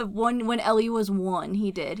 Except the one when Ellie was 1,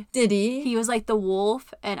 he did. Did he? He was like the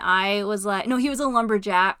wolf, and I was like... No, he was a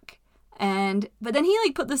lumberjack. But then he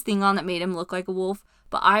like put this thing on that made him look like a wolf.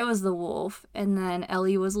 But I was the wolf, and then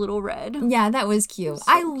Ellie was Little Red. Yeah, that was cute. So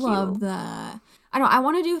I love that. I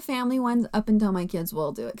want to do family ones up until my kids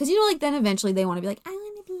will do it. Because, like, then eventually they want to be like, I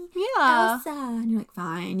want to be Elsa. And you're like,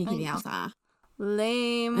 fine, you can be Elsa.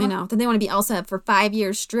 Lame. I know. Then they want to be Elsa for 5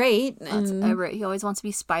 years straight. That's Everett. He always wants to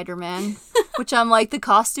be Spider-Man. Which I'm like, the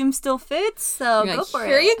costume still fits, so you're go like, for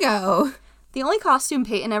Here it. you go. The only costume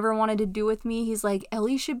Peyton ever wanted to do with me, he's like,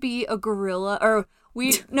 Ellie should be a gorilla. Or,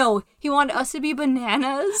 he wanted us to be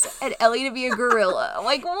bananas and Ellie to be a gorilla. I'm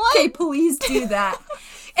like, what? Okay, please do that.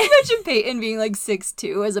 Imagine Peyton being like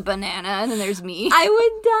 6'2" as a banana, and then there's me. I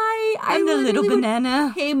would die. I'm the little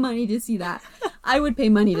banana. Pay money to see that. I would pay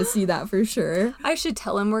money to see that for sure. I should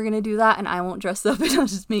tell him we're gonna do that, and I won't dress up, and I'll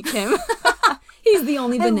just make him. He's the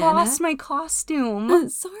only banana. I lost my costume.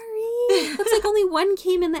 Sorry. Looks like only one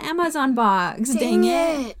came in the Amazon box. Dang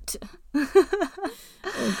it.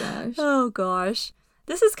 Oh gosh. Oh gosh.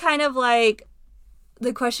 This is kind of like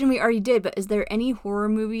the question we already did, but is there any horror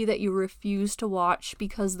movie that you refuse to watch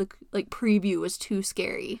because the preview was too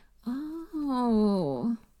scary?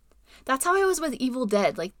 Oh. That's how I was with Evil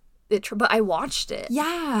Dead. But I watched it.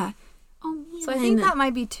 Yeah. Oh man. So I think that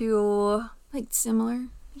might be too similar.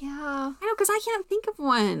 Yeah. I know, because I can't think of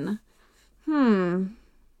one.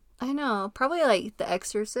 I know. Probably like The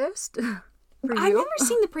Exorcist. I've never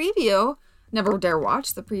seen the preview. Never dare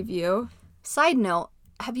watch the preview. Side note,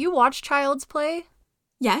 have you watched Child's Play?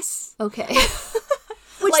 Yes. Okay.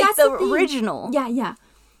 Which like that's the thing. original. Yeah.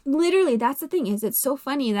 Literally, that's the thing, is it's so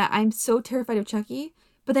funny that I'm so terrified of Chucky,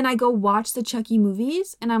 but then I go watch the Chucky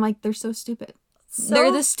movies, and I'm like, they're so stupid. So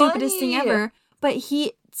they're the stupidest thing funny. ever, but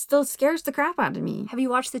he still scares the crap out of me. Have you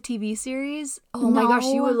watched the TV series? Oh my gosh,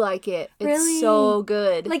 you would like it. It's Really? so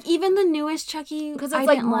good. Like, even the newest Chucky, Because I it's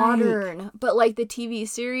like didn't modern, but like the TV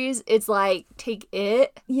series, it's like take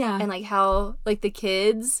it Yeah. and like how like the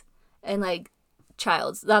kids and like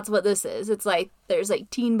Child's. That's what this is. It's like there's like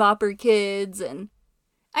teen bopper kids and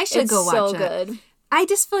I should it's go watch so it. good. I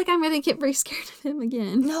just feel like I'm going to get very scared of him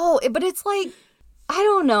again. No, but it's like I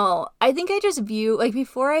don't know. I think I just view like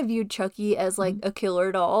before I viewed Chucky as like a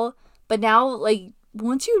killer doll, but now like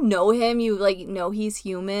once you know him, you like know he's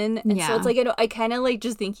human, and so Yeah. it's like I kind of like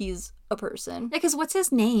just think he's a person. Yeah, because what's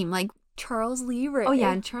his name? Like, Charles Lee Ray. oh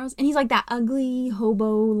yeah, Charles. And he's like that ugly,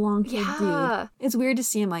 hobo, long-haired Yeah. dude. It's weird to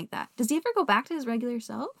see him like that. Does he ever go back to his regular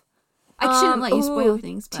self? I shouldn't let you spoil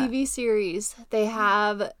things, but... TV series. They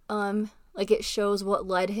have like it shows what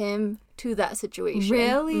led him to that situation.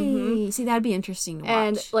 Really? Mhm. See, that'd be interesting to watch.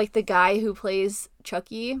 And like the guy who plays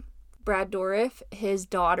Chucky, Brad Dourif, his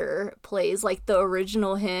daughter plays like the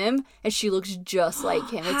original him, and she looks just like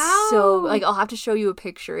him. It's so like I'll have to show you a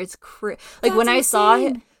picture. It's like That's when I saw it,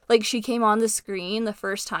 insane. like she came on the screen the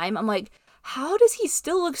first time, I'm like, how does he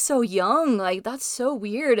still look so young? Like that's so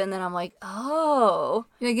weird. And then I'm like, oh,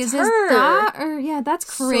 Like, is it's this her. that? Or yeah,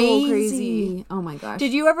 that's So crazy. crazy. Oh my gosh.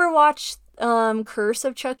 Did you ever watch Curse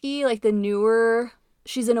of Chucky? Like the newer.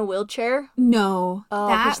 She's in a wheelchair. No, Oh,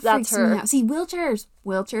 that 'cause that's freaks me her. out. See,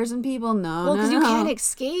 wheelchairs and people. No, Well, because no. you can't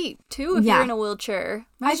escape too if Yeah. you're in a wheelchair.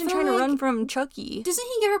 Imagine feel trying to like- run from Chucky. Doesn't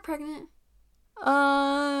he get her pregnant?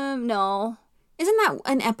 No. Isn't that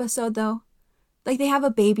an episode though? Like they have a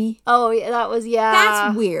baby. Oh, yeah, that was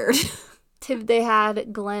That's weird. They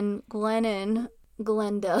had Glenn and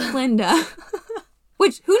Glenda. Linda.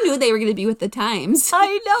 Which who knew they were going to be with the times?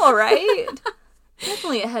 I know, right?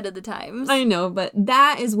 Definitely ahead of the times. I know, but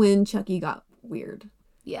that is when Chucky got weird.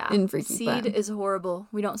 Yeah. and freaky Seed fun. is horrible.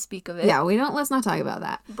 We don't speak of it. Yeah, let's not talk about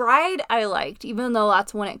that. Bride, I liked. Even though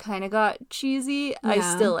that's when it kind of got cheesy, I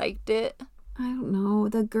Yeah. still liked it. I don't know.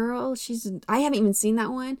 The girl, I haven't even seen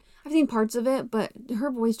that one. I've seen parts of it, but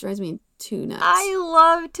her voice drives me too nuts. I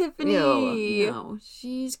love Tiffany. Ew, no,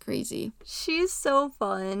 she's crazy. She's so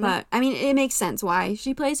fun. But, I mean, it makes sense why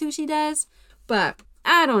she plays who she does. But,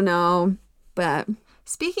 I don't know. But,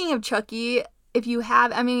 Speaking of Chucky, if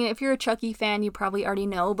you're a Chucky fan, you probably already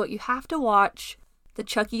know, but you have to watch the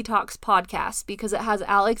Chucky Talks podcast because it has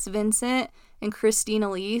Alex Vincent and Christine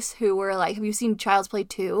Elise, who were like, have you seen Child's Play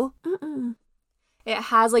 2? It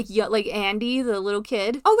has like Andy, the little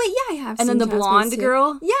kid. oh, wait, yeah, I have And seen then the Child's Play blonde 2.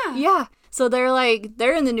 girl. Yeah. Yeah. So they're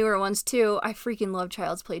in the newer ones too. I freaking love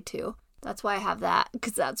Child's Play 2. That's why I have that,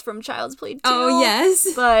 because that's from Child's Play 2. Oh, yes.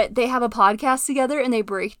 But they have a podcast together and they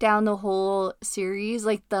break down the whole series,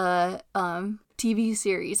 like the TV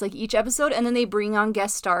series, like each episode, and then they bring on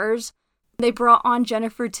guest stars. They brought on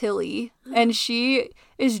Jennifer Tilly, and she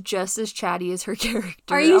is just as chatty as her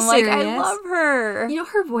character. Are you I'm like, I serious? love her. You know,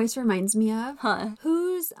 her voice reminds me of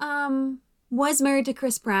who's was married to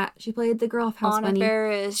Chris Pratt. She played the girl of House Anna Bunny.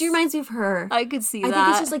 Ferris. She reminds me of her. I could see I that. think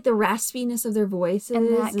it's just like the raspiness of their voices. and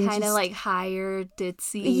that kind of just- like higher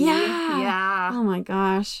ditzy. Yeah. Yeah. Oh my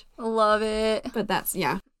gosh. Love it. But that's,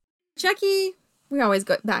 yeah. Chucky, we always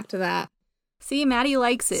go back to that. See, Maddie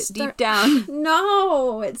likes it deep down.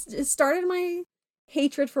 No, it started my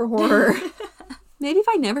hatred for horror. Maybe if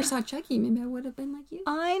I never saw Chucky, maybe I would have been like you.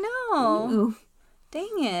 I know. Ooh. Dang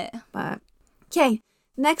it. But, okay.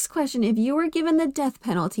 Next question. If you were given the death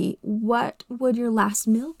penalty, what would your last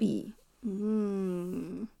meal be?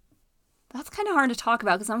 That's kind of hard to talk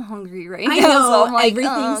about because I'm hungry right I now. know. So I'm like,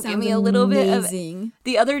 everything sounds give me a little amazing. bit of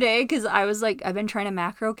the other day because I was like, I've been trying to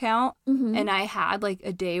macro count Mm-hmm. and I had like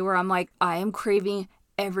a day where I'm like, I am craving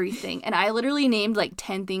everything. And I literally named like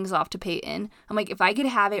 10 things off to Peyton. I'm like, if I could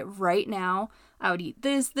have it right now, I would eat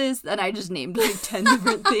this, and I just named like 10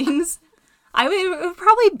 different things. It would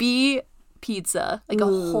probably be pizza, like a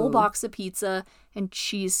whole box of pizza and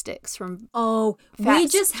cheese sticks from Oh, Fat we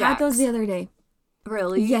just had those Jack's. the other day.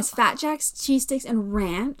 Really? Yes, Fat Jack's cheese sticks and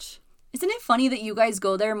ranch. Isn't it funny that you guys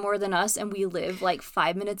go there more than us and we live like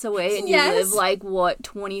 5 minutes away and Yes. you live like, what,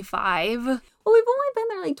 25? Well, we've only been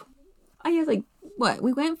there like, I guess like, what?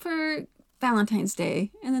 We went for Valentine's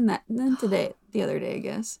Day and then today, the other day, I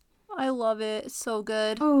guess. I love it. It's so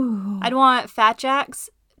good. Oh. I'd want Fat Jack's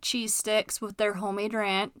cheese sticks with their homemade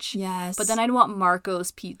ranch. Yes. But then I'd want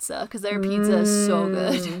Marco's pizza because their pizza is so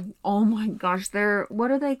good. Oh my gosh, what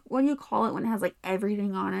do you call it when it has like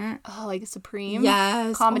everything on it? Oh, like a Supreme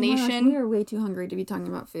Yes. combination. Oh my gosh, we are way too hungry to be talking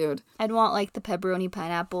about food. I'd want like the pepperoni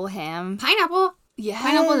pineapple ham. Pineapple? Yes.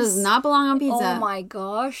 Pineapple does not belong on pizza. Oh my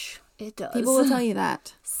gosh. It does. People will tell you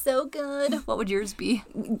that. So good. What would yours be?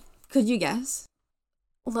 Could you guess?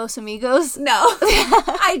 Los Amigos? No.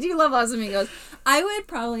 I do love Los Amigos. I would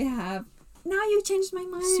probably have... Now you changed my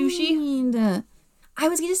mind. Sushi? I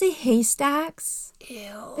was going to say haystacks.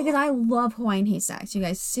 Ew. Because I love Hawaiian haystacks, you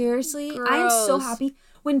guys. Seriously. I am so Gross. happy.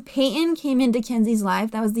 When Peyton came into Kenzie's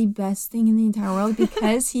life, that was the best thing in the entire world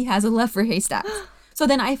because he has a love for haystacks. So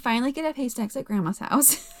then I finally could have haystacks at Grandma's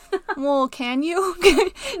house. Well, can you? Every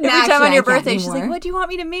No, time actually, on I your can't birthday, she's like, anymore. what do you want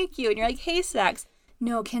me to make you? And you're like, haystacks.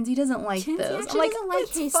 No, Kenzie doesn't like Kenzie those. actually I'm like, doesn't like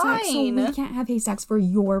it's haystacks, fine. so we can't have haystacks for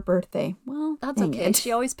your birthday. Well, That's dang okay. it.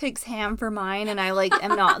 She always picks ham for mine, and I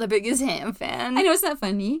am not the biggest ham fan. I know, it's not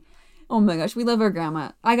funny. Oh my gosh, we love our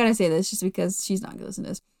grandma. I gotta say this just because she's not gonna listen to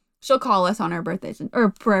this. She'll call us on our birthdays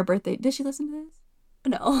or for our birthday. Does she listen to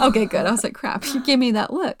this? No. Okay, good. I was like, crap. She gave me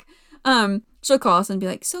that look. She'll call us and be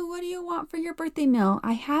like, so what do you want for your birthday meal?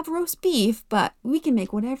 I have roast beef, but we can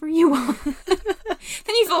make whatever you want.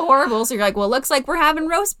 Then you feel horrible, so you're like, well, looks like we're having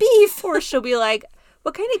roast beef. Or she'll be like,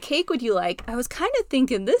 what kind of cake would you like? I was kind of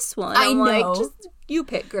thinking this one. I I'm know. like, just you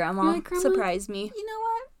pick, Grandma. You're like, Grandma, surprise me. You know what?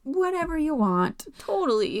 Whatever you want.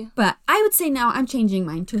 Totally. But I would say now I'm changing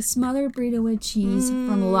mine to a smothered burrito with cheese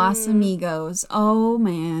from Los Amigos. Oh,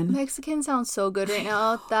 man. Mexican sounds so good right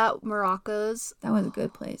now. That maracas. That was a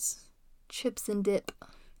good place. Chips and dip.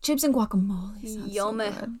 Chips and guacamole. Sounds Yummy.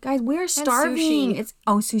 so good. Guys, we're starving. Sushi.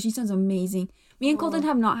 Sushi sounds amazing. Me and Colton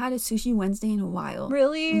have not had a sushi Wednesday in a while.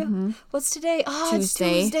 Really? Mm-hmm. What's today? Oh,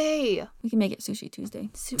 Tuesday. it's Tuesday. We can make it Sushi Tuesday.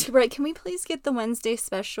 Right, can we please get the Wednesday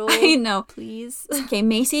special? I know. Please. Okay,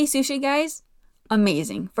 Macy Sushi, guys.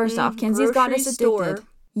 Amazing. First off, Kenzie's got us addicted. Grocery store.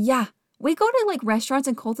 Yeah. We go to like restaurants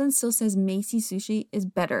and Colton still says Macy Sushi is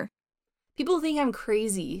better. People think I'm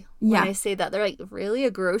crazy when Yeah. I say that. They're like, really? A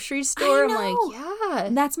grocery store? I I'm like, know. yeah.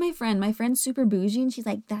 That's my friend. My friend's super bougie and she's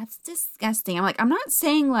like, that's disgusting. I'm like, I'm not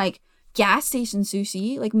saying like gas station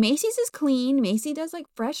sushi. Like Macy's is clean. Macy does like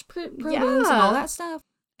fresh produce and all that stuff.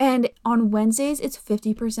 And on Wednesdays, it's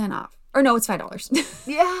 50% off. Or no, it's $5.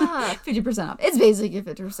 Yeah. 50% off. It's basically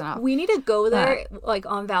 50% off. We need to go there like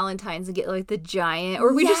on Valentine's and get like the giant,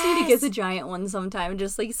 or we just need to get the giant one sometime and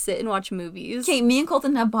just like sit and watch movies. Okay, me and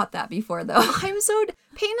Colton have bought that before though.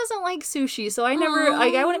 Peyton doesn't like sushi, so I never,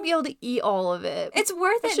 like, I wouldn't be able to eat all of it. It's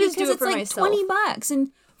worth I it should just because do it it's for like myself. $20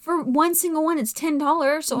 and for one single one it's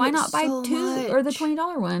 $10, so why It's not buy so two or the much.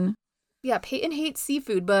 $20 one? Yeah, Peyton hates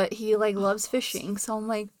seafood, but he like loves fishing, so I'm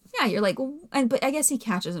like, Yeah, you're like, but I guess he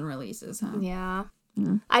catches and releases, huh? yeah.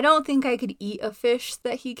 Mm. I don't think I could eat a fish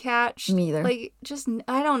that he catched. Me either. Like, just,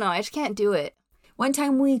 I don't know. I just can't do it. One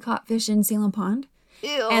time we caught fish in Salem Pond,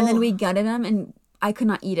 Ew. and then we gutted them, and I could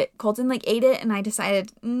not eat it. Colton like ate it, and I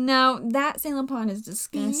decided, no, that Salem Pond is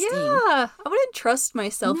disgusting. Yeah. I wouldn't trust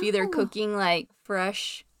myself either No. cooking like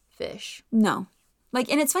fresh fish. No. Like,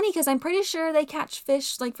 and it's funny because I'm pretty sure they catch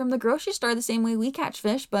fish like from the grocery store the same way we catch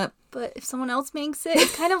fish, but But if someone else makes it,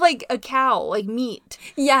 it's kind of like a cow, like meat.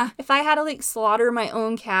 yeah, If I had to like slaughter my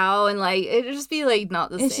own cow and like, it'd just be like not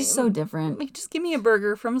the same. it's just so different. Like, just give me a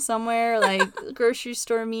burger from somewhere, like grocery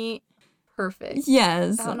store meat. Perfect.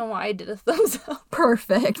 Yes. I don't know why I did a thumbs up.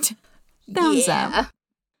 Perfect. Thumbs up.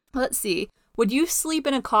 Let's see. Would you sleep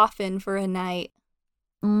in a coffin for a night?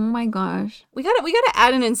 Oh my gosh. We gotta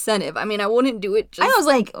add an incentive. I mean, I wouldn't do it just I was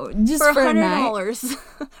like, oh, just for a night. $100.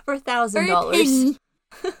 For For a $1,000. penny.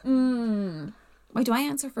 Wait, do I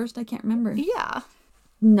answer first? I can't remember. Yeah.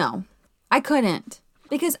 No, I couldn't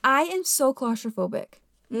because I am so claustrophobic.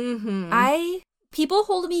 Mm-hmm. People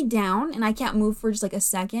hold me down and I can't move for just like a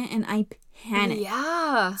second and I panic.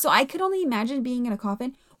 Yeah. So I could only imagine being in a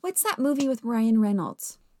coffin. What's that movie with Ryan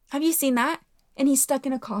Reynolds? Have you seen that? And he's stuck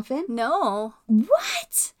in a coffin? No.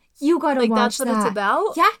 What? You gotta Like, watch that's what that. it's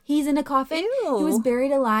about? Yeah, he's in a coffin. Ew. He was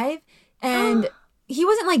buried alive and he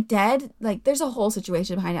wasn't like dead. Like there's a whole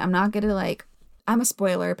situation behind it. I'm not gonna like, I'm a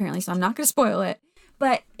spoiler apparently, so I'm not gonna spoil it.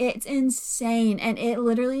 But it's insane. And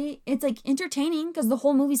it's like entertaining because the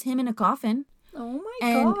whole movie's him in a coffin. Oh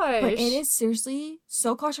my gosh. But it is seriously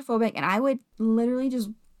so claustrophobic and I would literally just,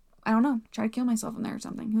 I don't know, try to kill myself in there or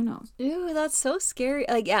something. Who knows? Ew, that's so scary.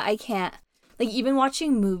 Like, yeah, I can't. Like, even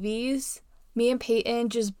watching movies, me and Peyton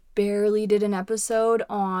just barely did an episode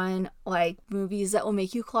on, like, movies that will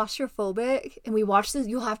make you claustrophobic. And we watched this.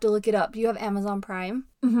 You'll have to look it up. Do you have Amazon Prime?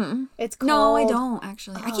 Mm-hmm. It's called... No, I don't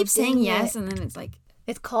actually. I Oh, keep saying dang yes it. and then it's like,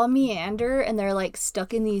 It's called Meander, and they're, like,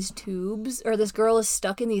 stuck in these tubes. Or this girl is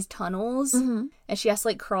stuck in these tunnels. mm-hmm. And she has to,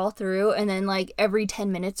 like, crawl through. And then, like, every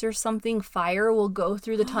 10 minutes or something, fire will go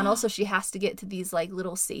through the tunnel. So she has to get to these, like,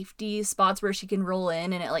 little safety spots where she can roll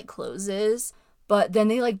in and it, like, closes. But then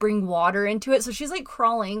they, like, bring water into it. So she's, like,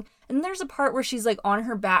 crawling. And then there's a part where she's, like, on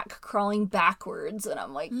her back crawling backwards. And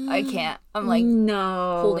I'm like, I can't. I'm, like,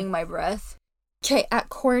 no. holding my breath. Okay, at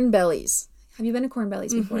Corn Bellies. Have you been to Corn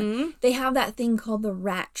Bellies before? Mhm. They have that thing called the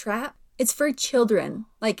rat trap. It's for children,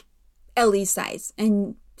 like Ellie's size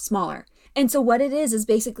and smaller. And so what it is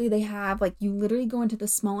basically they have, like, you literally go into the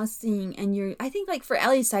smallest thing and I think, like, for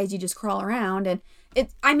Ellie's size, you just crawl around and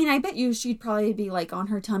I bet you she'd probably be, like, on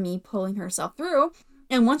her tummy pulling herself through.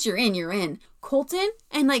 And once you're in, you're in. Colton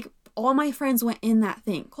and, like, all my friends went in that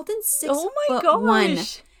thing. Colton's 6'1". Oh my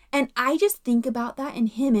gosh. And I just think about that and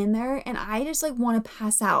him in there, and I just, like, want to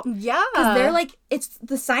pass out. Yeah. Because they're, like, it's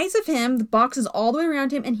the size of him, the box is all the way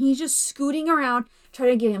around him, and he's just scooting around, trying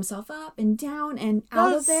to get himself up and down and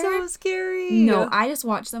out of there. That's so scary. No, I just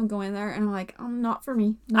watch them go in there, and I'm like, not for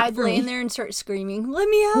me. Not I'd for lay me. in there and start screaming, let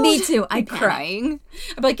me out. Me too. I'd I'd panic. crying.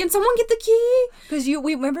 I'd be like, can someone get the key? Because we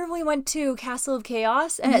remember when we went to Castle of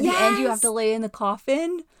Chaos, and at the end you have to lay in the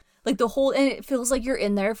coffin. Like, the whole, and it feels like you're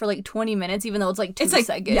in there for, like, 20 minutes, even though it's, like, 2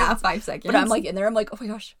 seconds. Yeah, 5 seconds. But I'm, like, in there, I'm like, oh my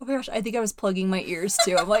gosh, I think I was plugging my ears,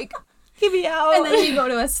 too. I'm like, Get me out. And then you go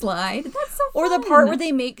to a slide. That's so fun. Or the part where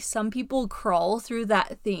they make some people crawl through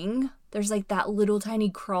that thing. There's like that little tiny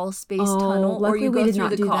crawl space tunnel, or you go through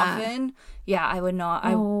the coffin. That. Yeah, I would not.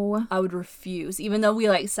 I would refuse. Even though we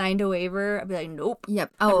like signed a waiver, I'd be like, nope.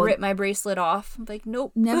 Yep. I'd rip my bracelet off. I'm like,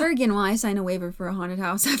 nope. Never again will I sign a waiver for a haunted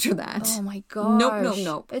house after that. Oh my gosh.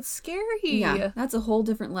 Nope. It's scary. Yeah, that's a whole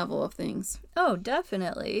different level of things. Oh,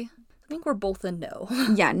 definitely. I think we're both a no.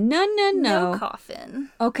 Yeah, no. No coffin.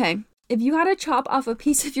 Okay. If you had to chop off a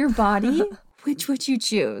piece of your body, which would you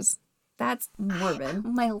choose? That's morbid.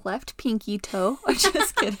 My left pinky toe. I'm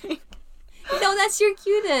just kidding. No, that's your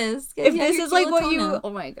cutest. If this is like what you... Oh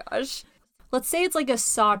my gosh. Let's say it's like a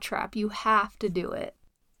saw trap. You have to do it.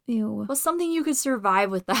 Ew. What's something you could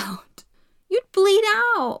survive without? You'd bleed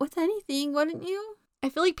out with anything, wouldn't you? I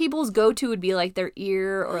feel like people's go-to would be like their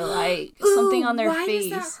ear or like something on their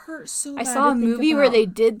face. Why does that hurt so bad? I saw a movie where they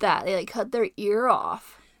did that. They like cut their ear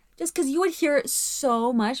off. Just because you would hear it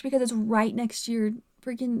so much because it's right next to your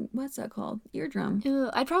freaking, what's that called? Eardrum.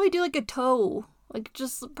 I'd probably do like a toe. Like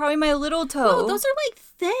just probably my little toe. No, those are like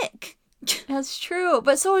thick. That's true.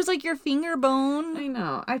 But so is like your finger bone. I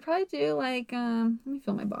know. I'd probably do like, let me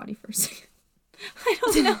feel my body for a second. I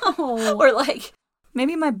don't know. Or like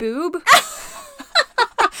maybe my boob.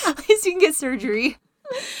 At least you can get surgery.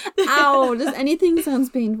 Ow, just anything sounds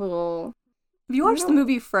painful. Have you watched the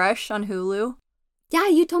movie Fresh on Hulu? Yeah,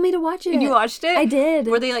 you told me to watch it. And you watched it? I did.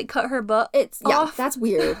 Where they like cut her butt off? Yeah, that's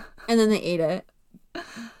weird. And then they ate it.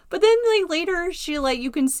 But then like later she like you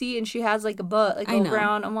can see and she has like a butt like all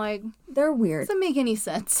brown. I'm like, they're weird. Doesn't make any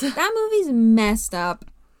sense. That movie's messed up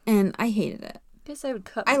and I hated it. Guess I would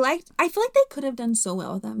cut. I feel like they could have done so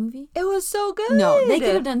well with that movie. It was so good. No, they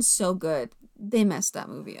could have done so good. They messed that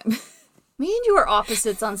movie up. Me and you are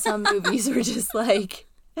opposites on some movies. We're just like...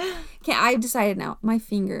 Okay, I've decided now. My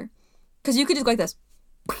finger. Because you could just go like this.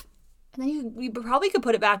 And then we probably could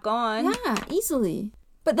put it back on. Yeah, easily.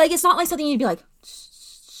 But like, it's not like something you'd be like...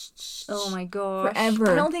 Oh my gosh.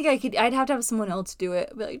 Forever. I don't think I could... I'd have to have someone else do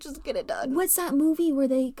it. Be like, just get it done. What's that movie where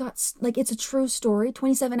they got... Like, it's a true story.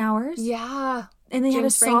 27 Hours? Yeah. And they had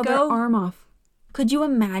to saw their arm off. Could you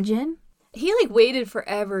imagine? He, like, waited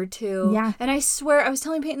forever, too. Yeah. And I swear, I was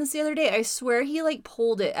telling Peyton this the other day, I swear he, like,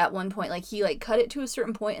 pulled it at one point. Like, he, like, cut it to a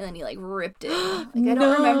certain point, and then he, like, ripped it. Like, I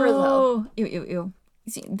don't remember, though. Ew.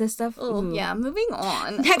 See, this stuff... Oh, yeah, moving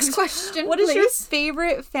on. Next question, What is your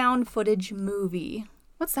favorite found footage movie?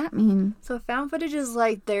 What's that mean? So found footage is,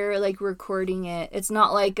 like, they're, like, recording it. It's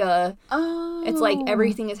not, like, a... Oh. It's, like,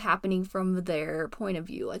 everything is happening from their point of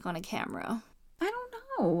view, like, on a camera. I don't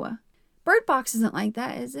know. Bird Box isn't like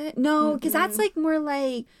that, is it? No, because that's like more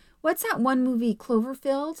like, what's that one movie,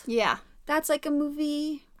 Cloverfield? Yeah. That's like a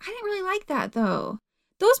movie. I didn't really like that, though.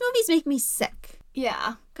 Those movies make me sick.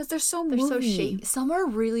 Yeah. Because they're so shaky. Some are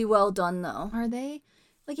really well done, though. Are they?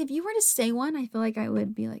 Like, if you were to say one, I feel like I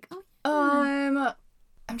would be like, oh, yeah.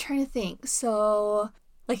 I'm trying to think. So,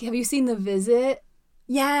 like, have you seen The Visit?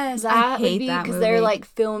 Yes, I hate that because movie. they're like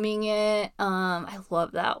filming it. I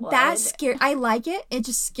love that one. That scare. I like it. It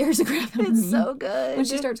just scares the crap out of me. It's so good. When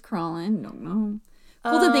she starts crawling, no.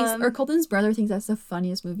 Colton's brother thinks that's the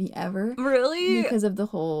funniest movie ever. Really? Because of the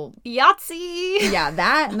whole Yahtzee. Yeah,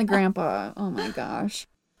 that and the grandpa. Oh my gosh.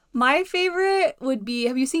 My favorite would be.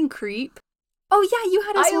 Have you seen Creep? Oh yeah, you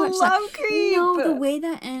had us watch that. I love Creep. No, the way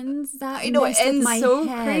that ends. That I know it ends so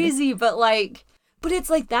head. crazy, but like. But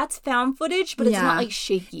it's like, that's found footage, but it's not like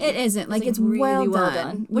shaky. It isn't. Like, it's really well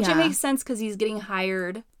done. Which it makes sense because he's getting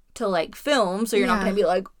hired to like film, so you're not going to be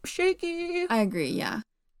like, shaky. I agree, yeah.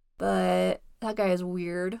 But that guy is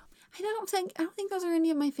weird. I don't think those are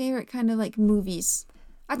any of my favorite kind of like movies.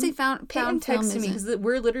 I'd say found texted me because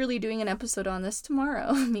we're literally doing an episode on this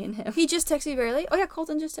tomorrow, me and him. He just texted me very late. Oh yeah,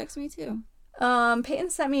 Colton just texted me too.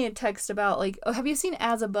 Peyton sent me a text about like, have you seen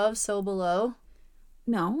As Above, So Below?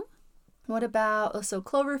 No. What about,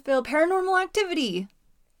 Cloverfield, Paranormal Activity?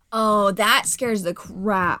 Oh, that scares the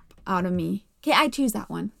crap out of me. Okay, I choose that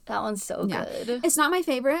one. That one's so good. It's not my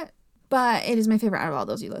favorite, but it is my favorite out of all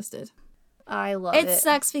those you listed. I love it. It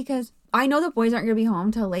sucks because I know the boys aren't going to be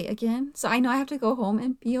home till late again, so I know I have to go home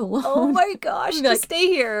and be alone. Oh my gosh, just stay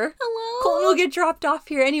here. Hello? Colton will get dropped off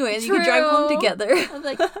here anyway, and you can drive home together. I'm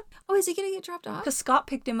like, oh, is he going to get dropped off? Because Scott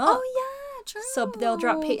picked him up. Oh yeah, true. So they'll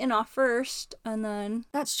drop Peyton off first, and then...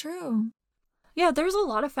 That's true. Yeah, there's a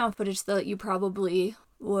lot of found footage that you probably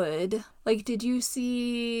would. Like, did you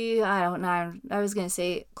see... I don't know. I was going to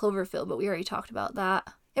say Cloverfield, but we already talked about that.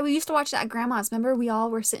 Yeah, we used to watch that at Grandma's. Remember? We all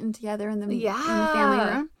were sitting together in the family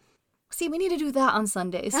room. See, we need to do that on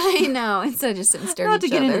Sundays. I know. Instead of just sitting staring at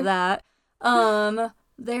each other. Not to get into that.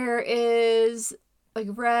 There is, like,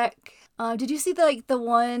 Wreck. Did you see, the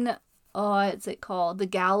one what's it called? The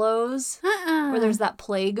Gallows, where there's that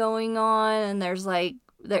play going on, and it's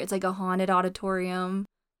like a haunted auditorium.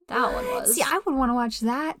 That one was. See, I would want to watch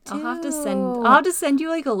that too. I'll have to send you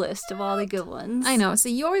like a list of all the good ones. I know. So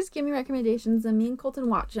you always give me recommendations, and me and Colton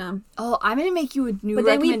watch them. Oh, I'm gonna make you a new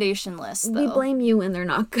recommendation list. Though. We blame you when they're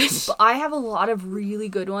not good. But I have a lot of really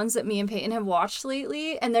good ones that me and Peyton have watched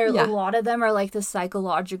lately, and a lot of them are like the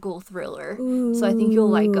psychological thriller. Ooh. So I think you'll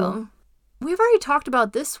like them. We've already talked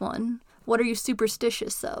about this one. What are you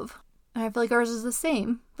superstitious of? And I feel like ours is the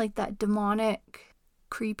same, like that demonic.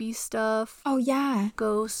 Creepy stuff. Oh, yeah.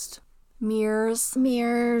 Ghost. Mirrors.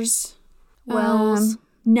 Wells.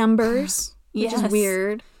 Numbers. Yes. Which is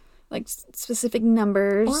weird. Like, specific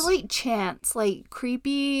numbers. Or, like, chants. Like,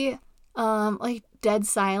 creepy, like, Dead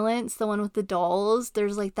Silence, the one with the dolls.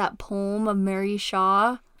 There's, like, that poem of Mary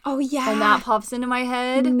Shaw. Oh, yeah. And that pops into my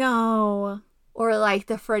head. No. Or, like,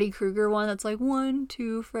 the Freddy Krueger one that's like, 1,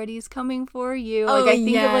 2, Freddy's coming for you. Like, I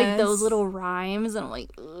think of, like, those little rhymes, and I'm like,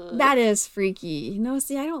 ugh. That is freaky. No,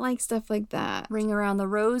 see, I don't like stuff like that. Ring Around the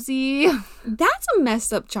Rosie. That's a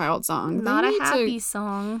messed up child song. Not a happy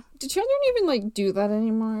song. Do children even, like, do that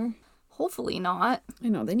anymore? Hopefully not. I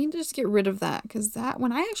know, they need to just get rid of that, because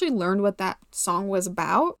when I actually learned what that song was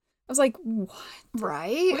about, I was like, what?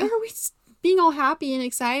 Right? Why are we being all happy and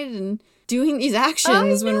excited and doing these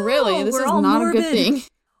actions when really this is not morbid. A good thing?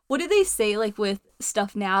 What do they say, like, with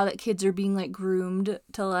stuff now that kids are being, like, groomed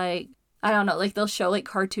to, like, I don't know, like, they'll show, like,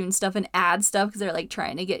 cartoon stuff and ad stuff because they're, like,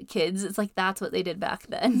 trying to get kids. It's like, that's what they did back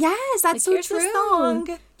then. Yes, that's like, so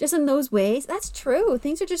true. Just in those ways. That's true.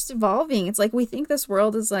 Things are just evolving. It's like we think this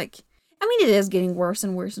world is, like, I mean, it is getting worse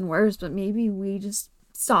and worse and worse, but maybe we just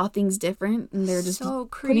saw things different and they're just so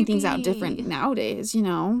putting things out different nowadays, you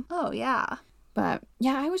know? Oh, yeah. But,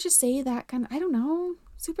 yeah, I would just say that kind of, I don't know,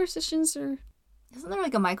 superstitions are... Isn't there,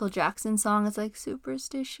 like, a Michael Jackson song that's, like,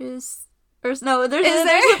 superstitious? Or, no, there's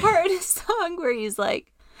a part in his song where he's,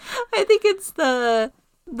 like, I think it's the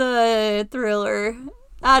Thriller.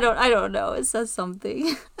 I don't know. It says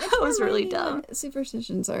something. That was really dumb.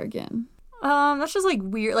 Superstitions are again. That's just, like,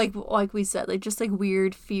 weird, like we said, like, just, like,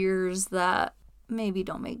 weird fears that maybe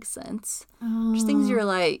don't make sense. Just things you're,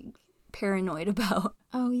 like, paranoid about.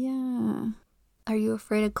 Oh, yeah. Are you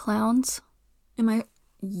afraid of clowns? Am I?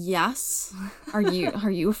 Yes. Are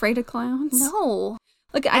you afraid of clowns? No.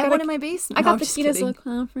 Look, I got one in my basement. I got the cutest little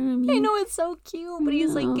clown from you. I know, it's so cute, but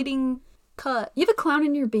he's, like, getting cut. You have a clown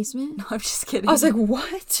in your basement? No, I'm just kidding. I was like,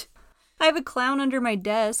 what? I have a clown under my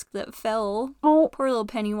desk that fell. Oh. Poor little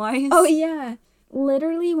Pennywise. Oh, yeah.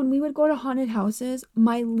 Literally, when we would go to haunted houses,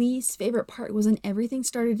 my least favorite part was when everything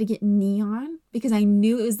started to get neon because I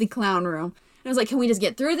knew it was the clown room. And I was like, can we just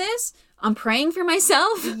get through this? I'm praying for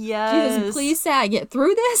myself. Yes. Jesus, please say I get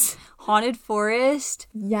through this. Haunted Forest.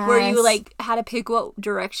 Yes. Where you, like, had to pick what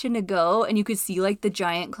direction to go, and you could see, like, the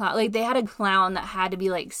giant clown. Like, they had a clown that had to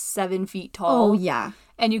be, like, 7 feet tall. Oh, yeah.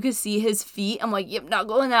 And you could see his feet. I'm like, yep, not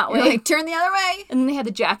going that way. You're like, turn the other way. And then they had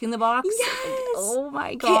the Jack in the Box. Yes. Like, oh,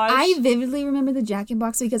 my gosh. I vividly remember the Jack in the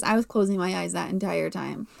Box because I was closing my eyes that entire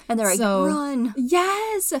time. And they're like, run.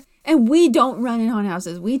 Yes. And we don't run in haunted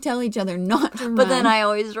houses. We tell each other not to run. But then I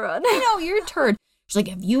always run. I know, you're a turd. She's like,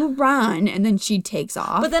 if you run, and then she takes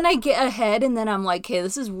off. But then I get ahead, and then I'm like, okay,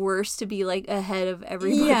 this is worse to be, like, ahead of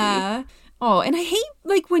everybody. Yeah. Oh, and I hate,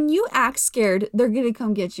 like, when you act scared, they're gonna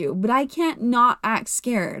come get you. But I can't not act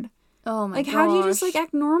scared. Oh, my gosh. gosh. Like, how do you just, like,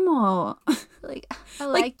 act normal? Like, I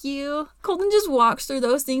like you. Colton just walks through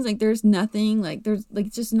those things like there's nothing. Like, there's, like,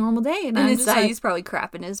 it's just a normal day. And I'm inside, just like, he's probably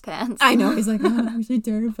crapping his pants. I know. He's like, oh, I'm so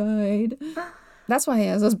terrified. That's why he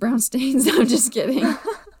has those brown stains. I'm just kidding.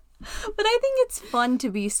 But I think it's fun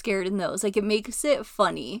to be scared in those. Like, it makes it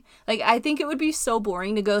funny. Like, I think it would be so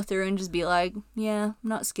boring to go through and just be like, yeah, I'm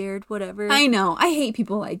not scared, whatever. I know. I hate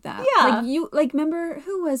people like that. Yeah. Like, remember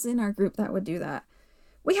who was in our group that would do that?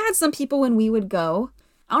 We had some people when we would go.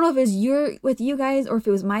 I don't know if it was with you guys or if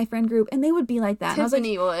it was my friend group, and they would be like that.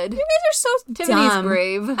 Tiffany and I was like, would. You guys are so Tiffany's dumb.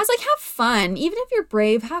 brave. I was like, have fun. Even if you're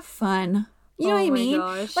brave, have fun. You know what I mean?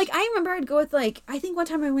 Gosh. Like, I remember I'd go with, like, I think one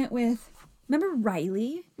time I went with, remember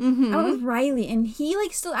Riley? Mm-hmm. I went with Riley, and he,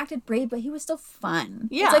 like, still acted brave, but he was still fun.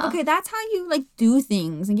 Yeah. It's like, okay, that's how you, like, do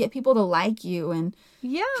things and get people to like you and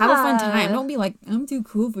have a fun time. Don't be like, I'm too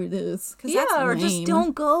cool for this. Cause that's lame. Or just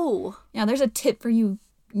don't go. Yeah, there's a tip for you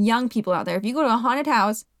young people out there. If you go to a haunted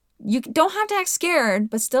house, you don't have to act scared,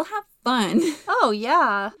 but still have fun. Oh,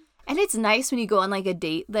 yeah. And it's nice when you go on, like, a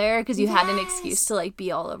date there because you had an excuse to, like, be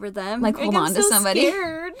all over them. Like, hold on to somebody.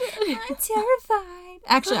 Scared. I'm terrified.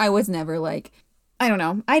 Actually, I was never, like, I don't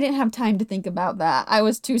know. I didn't have time to think about that. I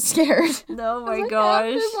was too scared. Oh, my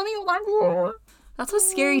gosh. That's what's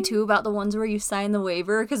scary too about the ones where you sign the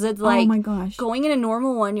waiver, because it's like, oh my gosh, going in a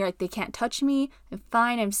normal one, you're like, they can't touch me, I'm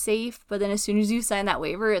fine, I'm safe. But then as soon as you sign that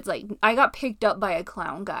waiver, it's like, I got picked up by a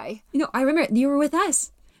clown guy. You know, I remember you were with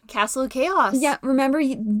us. Castle of Chaos. Yeah, remember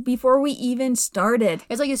before we even started.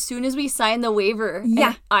 It's like as soon as we signed the waiver,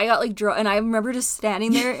 yeah, I got like and I remember just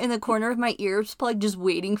standing there in the corner of my ears, like just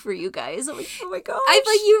waiting for you guys. I'm like, oh my gosh. I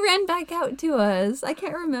thought you ran back out to us. I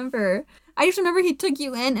can't remember. I just remember he took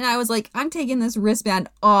you in, and I was like, I'm taking this wristband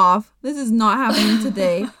off. This is not happening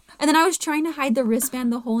today. And then I was trying to hide the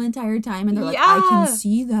wristband the whole entire time, and they're like, I can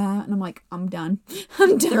see that. And I'm like, I'm done.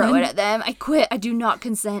 I'm done. Throw it at them. I quit. I do not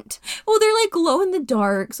consent. Well, they're like glow in the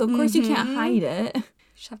dark, so of course you can't hide it.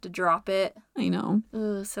 Just have to drop it. I know.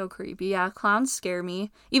 Ugh, so creepy. Yeah, clowns scare me.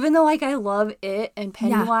 Even though, like, I love It and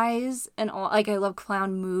Pennywise and all, like, I love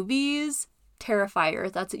clown movies.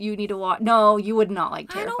 Terrifier. That's what you need to watch. No, you would not like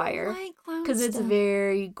Terrifier. I don't like clown because it's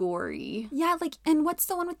very gory. Yeah, like, and what's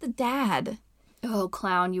the one with the dad? Oh,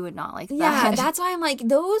 Clown, you would not like that. Yeah, that's why I'm like,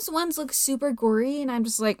 those ones look super gory, and I'm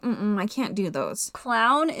just like, I can't do those.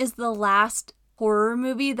 Clown is the last horror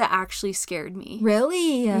movie that actually scared me.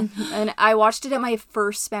 Really? And I watched it at my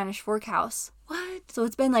first Spanish Fork house. What? So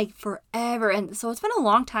it's been like forever, and so it's been a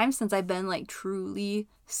long time since I've been like truly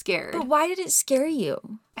scared. But why did it scare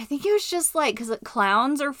you? I think it was just like, because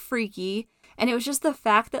clowns are freaky, and it was just the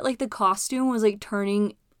fact that like the costume was like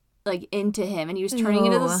turning like into him, and he was turning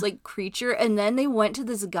into this like creature, and then they went to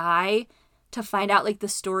this guy to find out like the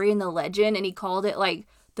story and the legend, and he called it like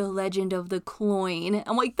the legend of the cloyne.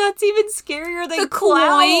 I'm like, that's even scarier than the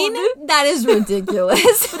clown. That is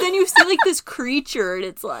ridiculous. But then you see like this creature, and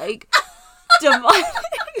it's like demonic.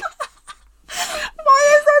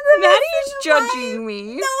 Why is that the Maddie's judging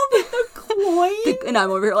me. No, but the cloyne. And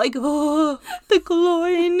I'm over here like, oh, the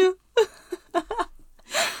cloyne.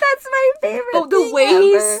 That's my favorite. But the way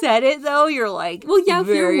he said it, though, you're like, well, yeah, if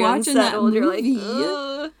very you're watching unsettled. that movie.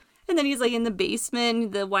 You're like, ugh. And then he's like in the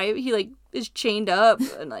basement. The wife, he like is chained up,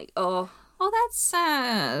 and like, oh, that's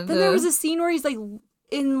sad. Then there was a scene where he's like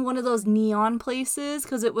in one of those neon places,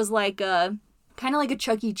 because it was like a kind of like a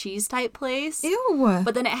Chuck E. Cheese type place. Ew.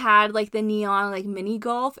 But then it had like the neon like mini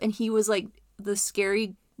golf, and he was like the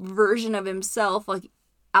scary version of himself, like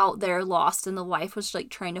out there lost, and the wife was like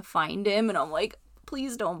trying to find him, and I'm like,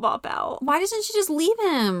 please don't pop out. Why doesn't she just leave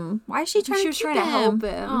him? Why is she trying to keep him? She was trying to help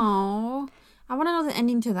him. Oh, I want to know the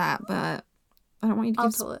ending to that, but I don't want you to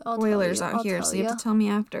give spoilers out here, so you have to tell me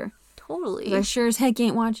after. Totally. I sure as heck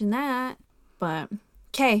ain't watching that. But,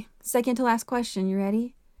 okay, second to last question. You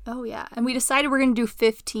ready? Oh, yeah. And we decided we're going to do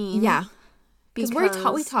 15. Yeah. Because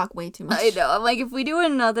we talk way too much. I know. I'm like, if we do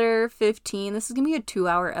another 15, this is going to be a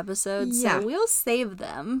 2-hour episode, so we'll save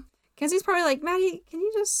them. Kenzie's probably like, Maddie, can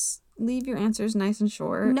you just leave your answers nice and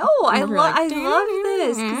short? No, I love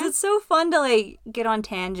this, because it's so fun to, like, get on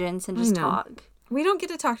tangents and just talk. We don't get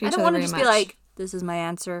to talk to each other I don't want to just much. Be like, this is my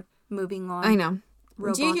answer, moving on. I know.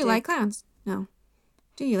 Robotic. Do you like clowns? No.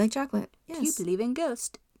 Do you like chocolate? Yes. Do you believe in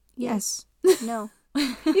ghosts? Yes. No.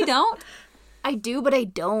 You don't? I do, but I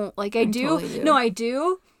don't. Like, I do. Totally do. No, I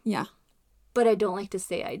do. Yeah. But I don't like to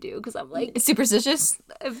say I do, because I'm like... It's superstitious?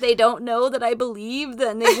 If they don't know that I believe,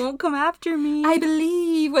 then they won't come after me. I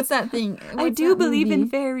believe. What's that thing? I do believe in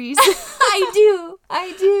fairies. I do.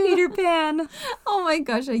 Peter Pan. Oh my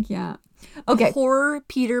gosh, I can't. Okay. Horror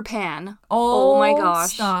Peter Pan. Oh my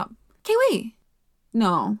gosh. Stop. Okay, wait.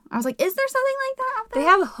 No. I was like, is there something like that out there? They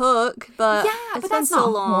have Hook, but but been that's so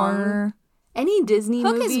not long. horror. Any Disney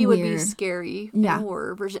Hook movie is would be weird. scary. Yeah.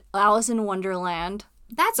 Horror version. Alice in Wonderland.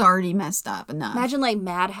 That's already messed up enough. Imagine like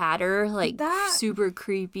Mad Hatter, like That- super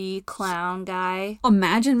creepy clown guy.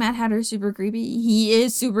 Imagine Mad Hatter super creepy. He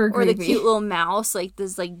is super Or creepy. the cute little mouse, like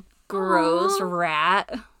this like gross Aw.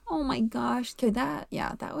 rat. Oh my gosh. Could that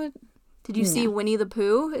would... Did you see Winnie the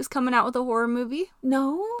Pooh is coming out with a horror movie?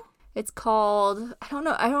 No? It's called, I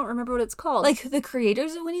don't remember what it's called. Like the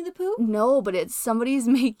creators of Winnie the Pooh? No, but it's somebody's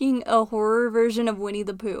making a horror version of Winnie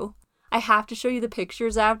the Pooh. I have to show you the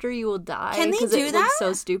pictures after. You will die. Can they 'cause do it that? looks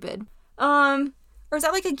so stupid. Or is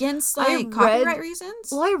that like against like copyright reasons?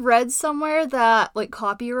 Well, I read somewhere that like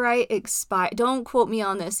copyright expire. Don't quote me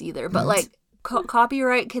on this either, but like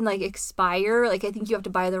copyright can like expire. Like I think you have to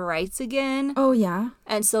buy the rights again. Oh yeah.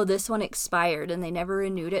 And so this one expired and they never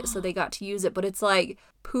renewed it, so they got to use it. But it's like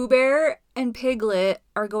Pooh Bear and Piglet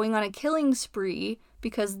are going on a killing spree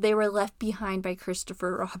because they were left behind by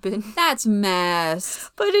Christopher Robin. That's mess.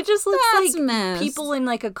 But it just looks That's like mess. people in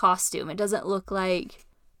like a costume. It doesn't look like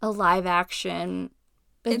a live action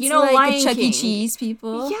Like, It's you know, like Lion a Chuck E. King. Cheese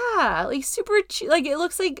people. Yeah, like super like it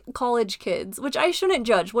looks like college kids, which I shouldn't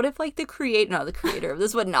judge. What if like the creator of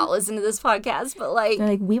this would not listen to this podcast, but like They're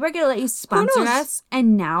like, we were gonna let you sponsor knows? us,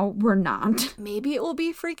 and now we're not. maybe it will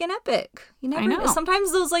be freaking epic. You never I know.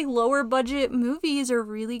 Sometimes those like lower budget movies are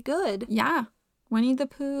really good. Yeah, Winnie the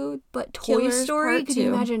Pooh. But Toy Killers Story, Part could you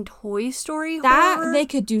 2. imagine Toy Story That horror? they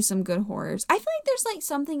could do some good horrors. I feel like there's like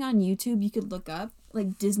something on YouTube you could look up,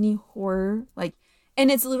 like Disney horror, like, and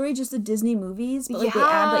it's literally just the Disney movies, but like they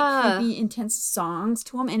add like creepy, intense songs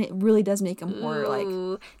to them, and it really does make them horror like.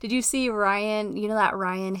 Ooh. Did you see Ryan? You know that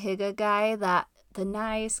Ryan Higa guy, that the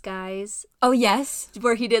Nice Guys, Oh yes.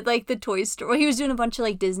 where he did like the Toy Story. Well, he was doing a bunch of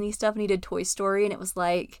like Disney stuff, and he did Toy Story, and it was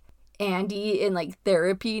like Andy in like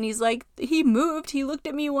therapy, and he's like, he moved, he looked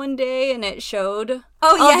at me one day, and it showed.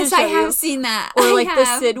 Oh I'll yes, just I show have you. seen that. Or I like the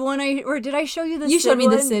have. Sid one, or did I show you the You Sid showed me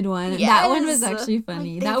one? the Sid one. Yes. That one was actually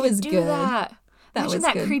funny. Like, they that could was do good. That. That Imagine was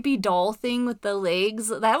that good. creepy doll thing with the legs.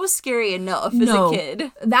 That was scary enough as No. a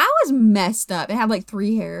kid. That was messed up. It had like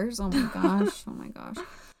 3 hairs. Oh my gosh. Oh my gosh.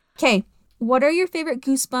 Okay. What are your favorite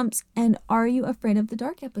Goosebumps and Are You Afraid of the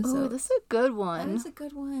Dark Oh, episodes? this is a good That one. was a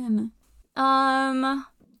good one.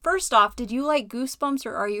 First off, did you like Goosebumps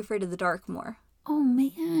or Are You Afraid of the Dark more? Oh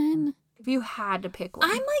man. If you had to pick one.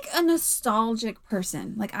 I'm like a nostalgic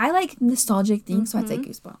person. Like I like nostalgic things, so I'd say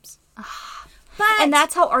Goosebumps. But and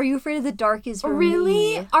that's how Are You Afraid of the Dark is for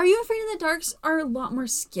really, me. Are You Afraid of the Darks are a lot more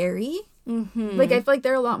scary. Mm-hmm. Like I feel like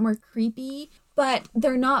they're a lot more creepy, but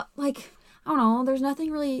they're not like, I don't know. There's nothing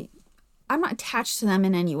really. I'm not attached to them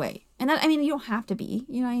in any way, and that, I mean you don't have to be.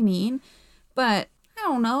 You know what I mean? But I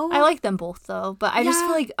don't know. I like them both though, but I just Yeah.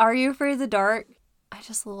 feel like Are You Afraid of the Dark? I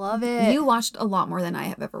just love it. You watched a lot more than I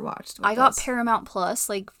have ever watched. with I got us. Paramount Plus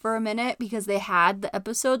like for a minute because they had the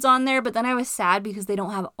episodes on there, but then I was sad because they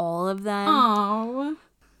don't have all of them. Oh.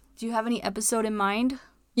 Do you have any episode in mind?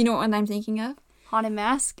 You know what one I'm thinking of? Haunted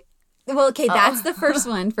Mask? Well, okay, that's the first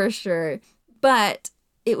one for sure. But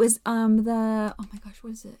it was the oh my gosh,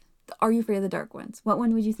 what is it? The Are You Afraid of the Dark ones? What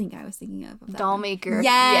one would you think I was thinking of that one? Dollmaker.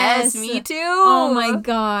 Yes. me too. Oh my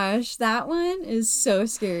gosh, that one is so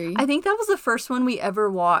scary. I think that was the first one we ever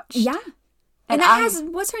watched. Yeah. And And that I- has,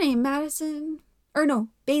 what's her name? Madison? Or no,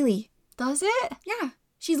 Bailey. Does it? Yeah.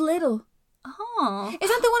 She's little. Oh. Is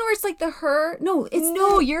that the one where it's like her? No, it's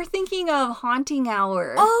No, the... you're thinking of Haunting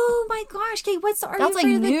Hour. Oh my gosh. Okay, what's the Are That's, You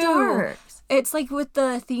Afraid like, of the new. Dark? It's like with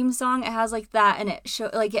the theme song, it has like that, and it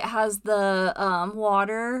it has the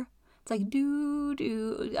water. It's like doo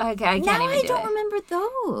doo. Okay, I can't Now even I do don't it. remember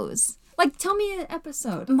those. Like, tell me an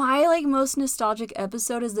episode. My like most nostalgic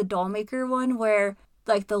episode is the Dollmaker one, where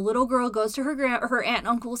like the little girl goes to her aunt and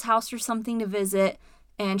uncle's house or something to visit,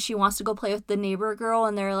 and she wants to go play with the neighbor girl,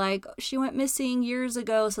 and they're like, she went missing years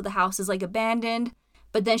ago, so the house is like abandoned.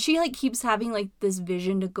 But then she like keeps having like this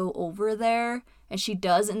vision to go over there, and she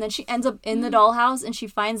does, and then she ends up in the dollhouse, and she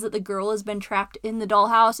finds that the girl has been trapped in the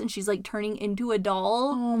dollhouse, and she's like turning into a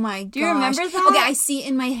doll. Oh my gosh. Do you remember that? Okay, I see it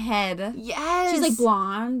in my head. Yes. She's like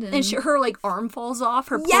blonde. and her like arm falls off,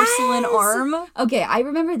 her Yes! porcelain arm. Okay, I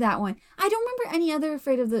remember that one. I don't remember any other Are You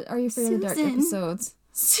Afraid of the Dark Susan. episodes.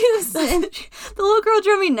 Susan. The little girl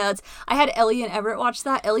drove me nuts. I had Ellie and Everett watch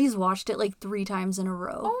that. Ellie's watched it like 3 times in a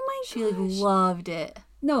row. Oh my She like gosh. loved it.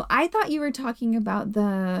 No, I thought you were talking about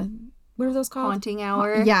what are those called? Haunting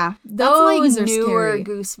Hour. Yeah, That's those like are newer scary.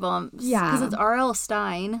 Goosebumps. Yeah. Because it's R.L.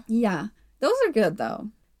 Stein. Yeah, those are good though.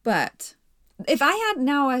 But if I had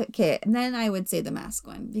and then I would say the Mask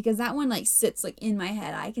one, because that one like sits like in my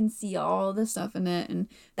head. I can see all the stuff in it, and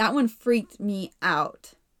that one freaked me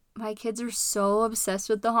out. My kids are so obsessed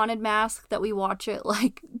with the Haunted Mask that we watch it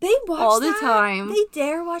like They watch all the that? time. They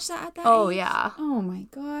dare watch that at that Oh, age? yeah. Oh my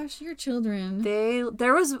gosh, your children.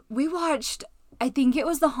 we watched, I think it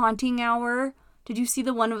was the Haunting Hour. Did you see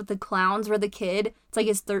the one with the clowns where the kid, it's like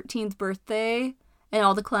his 13th birthday and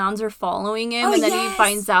all the clowns are following him, Oh, and then yes! he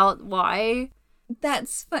finds out why.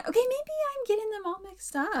 That's fun. Okay, maybe I'm getting them all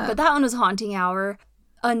mixed up. But that one was Haunting Hour.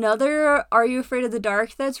 Another Are You Afraid of the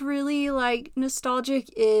Dark that's really like nostalgic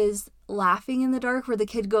is Laughing in the Dark, where the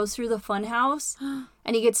kid goes through the fun house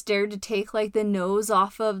and he gets dared to take like the nose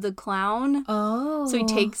off of the clown. Oh. So he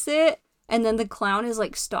takes it, and then the clown is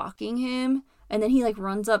like stalking him, and then he like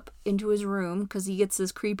runs up into his room because he gets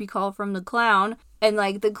this creepy call from the clown, and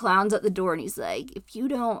like the clown's at the door, and he's like, if you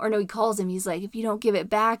don't, or no, he calls him, he's like, if you don't give it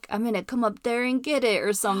back, I'm gonna come up there and get it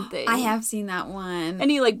or something. I have seen that one.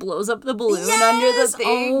 And he like blows up the balloon Yes! under the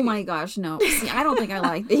thing. Oh my gosh, no. See, I don't think I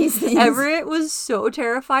like these things. Everett was so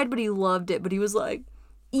terrified, but he loved it. But he was like,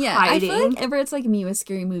 Yeah, hiding. I feel like Everett's like me with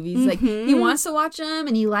scary movies. Like he wants to watch them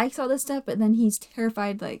and he likes all this stuff, but then he's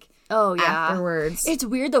terrified like Oh, yeah. afterwards. It's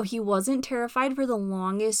weird, though. He wasn't terrified for the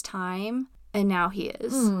longest time, and now he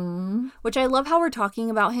is. Which I love how we're talking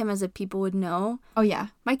about him as if people would know. Oh, yeah.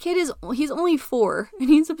 My kid he's only 4, and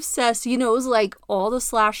he's obsessed. He knows, like, all the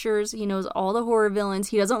slashers. He knows all the horror villains.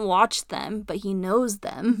 He doesn't watch them, but he knows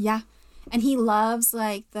them. Yeah. And he loves,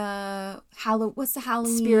 like, what's the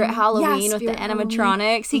Halloween? Spirit Halloween Yeah, with the Spirit animatronics.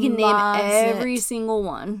 Halloween. He can Loves name every it. single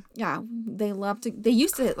one. Yeah, they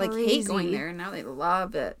used to, like, hate going Crazy. there, and now they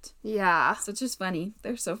love it. Yeah. So it's just funny.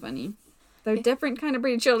 They're so funny. They're different kind of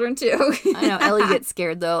breed of children, too. I know. Ellie gets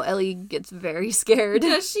scared, though. Ellie gets very scared.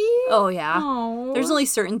 Does she? Oh, yeah. Oh. There's only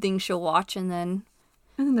certain things she'll watch, and then,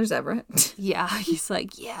 And then there's Everett. yeah, he's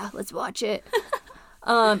like, yeah, let's watch it.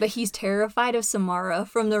 But he's terrified of Samara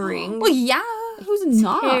from The Ring. Well, yeah. Who's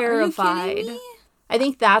not? Terrified. Are you kidding me? I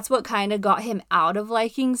think that's what kind of got him out of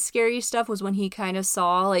liking scary stuff, was when he kind of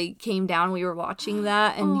saw, like, came down, we were watching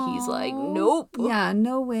that, and he's like, nope. Yeah,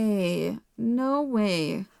 no way. No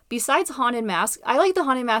way. Besides Haunted Mask, I like the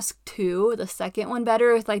Haunted Mask 2, the second one,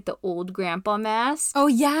 better, with, like, the old grandpa mask. Oh,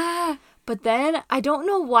 yeah. But then, I don't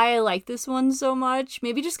know why I like this one so much.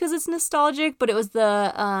 Maybe just because it's nostalgic, but it was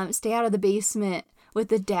the Stay Out of the Basement with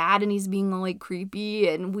the dad, and he's being all, like, creepy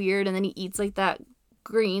and weird, and then he eats, like, that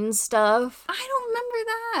green stuff. I don't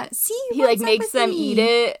remember that. See, He, like, makes them eat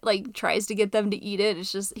it, like, tries to get them to eat it.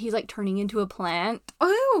 It's just, he's, like, turning into a plant.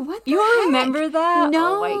 Oh, what the You don't heck? remember that?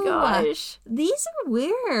 No. Oh, my gosh. These are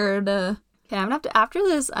weird. Okay, I'm gonna have to, after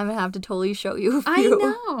this, I'm gonna have to totally show you a few. I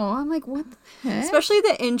know. I'm like, what the heck? Especially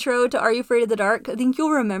the intro to Are You Afraid of the Dark? I think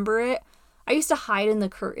you'll remember it. I used to hide in the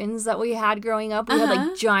curtains that we had growing up. We had,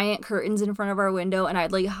 like, giant curtains in front of our window, and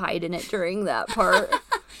I'd, like, hide in it during that part.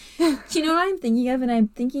 Do you know what I'm thinking of? And I'm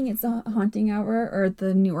thinking it's the Haunting Hour, or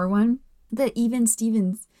the newer one. The Even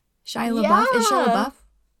Stevens. Shia LaBeouf. Is Shia Yeah. LaBeouf?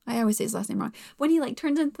 I always say his last name wrong. When he, like,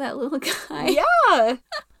 turns into that little guy. Yeah.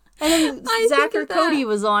 And then I Zach think or of that. Cody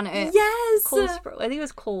was on it. Yes. Cole I think it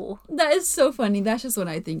was Cole. That is so funny. That's just what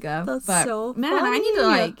I think of. That's but, so man, I need to,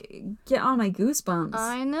 funny. like, get on my goosebumps.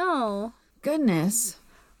 I know. Goodness.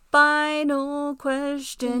 Final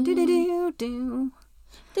question. Do-do-do-do.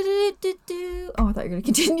 Do-do-do-do-do. Oh, I thought you were going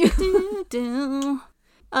to continue. Do-do.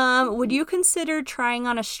 Would you consider trying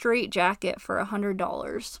on a straight jacket for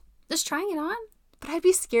 $100? Just trying it on. But I'd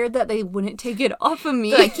be scared that they wouldn't take it off of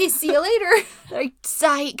me. Like, okay, see you later. Like,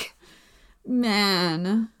 psych.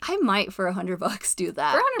 Man. I might for $100 do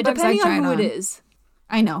that. For $100, depending I'd try on who it it on. is.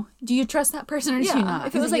 I know. Do you trust that person or do you not?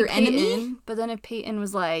 If it was Is like your Peyton, enemy? but then if Peyton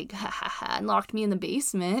was like, ha ha ha, and locked me in the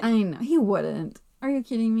basement. I know. He wouldn't. Are you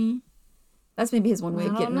kidding me? That's maybe his one way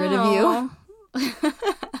of getting rid of you.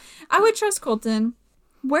 I would trust Colton.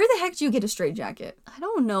 Where the heck do you get a straight jacket? I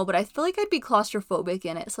don't know, but I feel like I'd be claustrophobic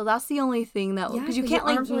in it. So that's the only thing that, because you can't, your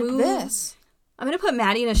like, arms are move. this. I'm going to put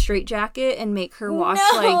Maddie in a straight jacket and make her watch,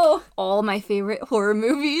 No. like, all my favorite horror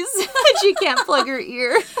movies. She can't plug her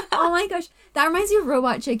ear. Oh my gosh. That reminds me of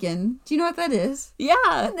Robot Chicken. Do you know what that is? Yeah.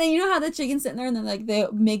 And then you know how the chicken's sitting there and then like they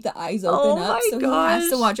make the eyes open Oh up my so he has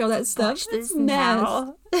to gosh. watch all that stuff. Watch this It's mess.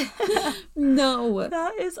 now. No.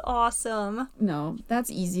 That is awesome. No, that's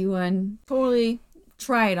easy one. Totally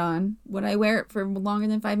try it on. Would I wear it for longer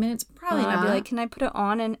than 5 minutes? Probably not. I'd be like, can I put it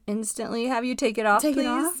on and instantly have you take it off, take please? it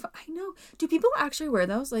off. I know. Do people actually wear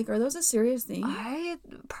those? Like, are those a serious thing? I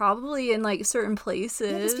probably in, like, certain places.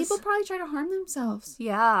 Yeah, because people probably try to harm themselves.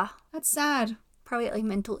 Yeah. That's sad. Probably at, like,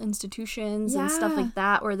 mental institutions and stuff Yeah. like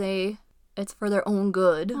that where it's for their own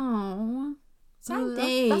good. Oh, sad Ooh,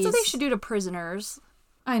 days. that's what they should do to prisoners.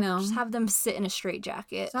 I know. Just have them sit in a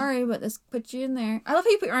straitjacket. Sorry, but this puts you in there. I love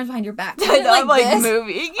how you put your arms behind your back. I know, I'm, like, this.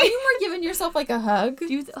 moving. Are you more giving yourself like a hug?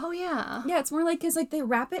 Oh, yeah. Yeah, it's more like because like they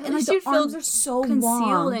wrap it and like least the you'd feel arms are so Concealed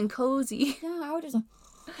long. and cozy. Yeah, I would just.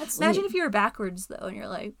 That's Imagine if you were backwards, though, and you're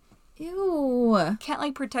like, Ew. can't,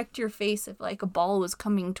 like, protect your face if, like, a ball was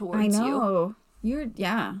coming towards I you. know. You're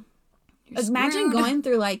Imagine screwed. going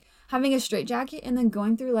through like having a straight jacket and then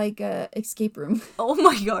going through like a escape room. Oh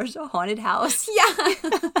my gosh, a haunted house. Yeah,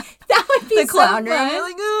 that would be The clown so room. fun. You're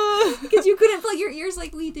like, ugh. Because you couldn't plug your ears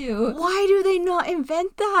like we do. Why do they not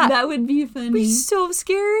invent that? That would be funny. That'd be so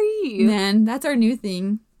scary. Man, that's our new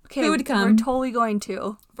thing. Okay, Who would come? We're totally going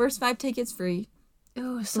to. First 5 tickets free.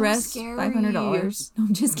 Ooh, so The rest scary. $500. No,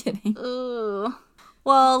 I'm just kidding. Ooh.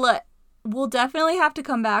 Well, we'll definitely have to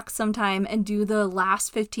come back sometime and do the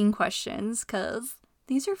last 15 questions because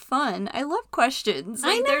these are fun. I love questions.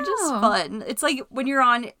 I Like, they're just know. fun. It's like when you're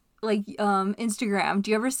on Instagram,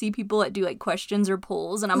 do you ever see people that do like questions or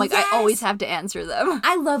polls? And I'm like, Yes! I always have to answer them.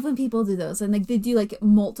 I love when people do those and like they do like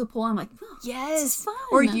multiple. I'm like, oh, this is fun.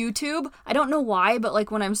 Or YouTube. I don't know why, but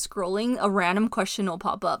like when I'm scrolling, a random question will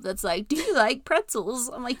pop up that's like, do you like pretzels?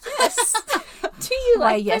 I'm like, yes. Do you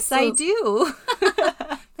Why, like yes, I pretzels? do.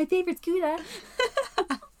 My favorite's Gouda.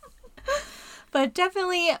 But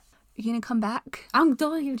definitely, you're going to come back? I'm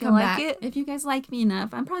totally gonna come like back. it? If you guys like me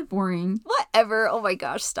enough. I'm probably boring. Whatever. Oh my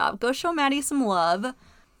gosh, stop. Go show Maddie some love.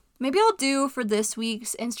 Maybe I'll do for this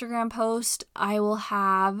week's Instagram post, I will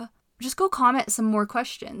have, just go comment some more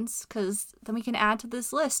questions, because then we can add to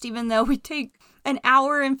this list, even though we take an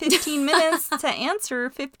hour and 15 minutes to answer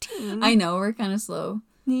 15. I know, we're kind of slow.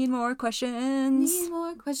 Need more questions. Need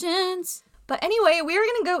more questions. But anyway, we're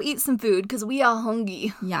going to go eat some food, because we are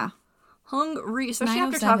hungry. Yeah. Hungry. Especially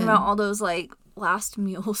after talking 9:07. about all those, like, last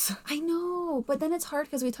meals. I know, but then it's hard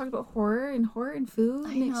because we talked about horror and food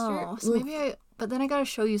I mixture. know. So maybe but then I gotta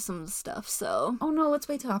show you some stuff, so. Oh no, let's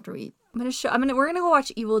wait till after we eat. We're gonna go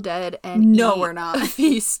watch Evil Dead and No, eat we're not. a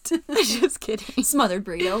feast. Just kidding. Smothered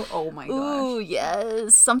burrito. Oh my gosh. Ooh,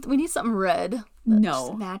 yes. We need something red. That No.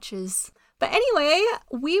 just matches. But anyway,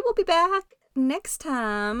 we will be back next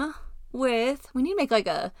time we need to make like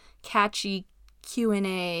a catchy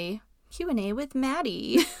Q&A with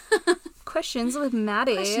Maddie. Questions with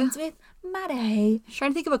Maddie. Questions with Maddie. Trying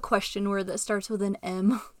to think of a question word that starts with an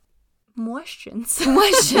M. Questions.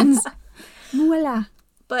 Questions. Voila.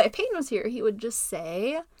 But if Peyton was here, he would just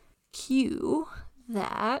say, cue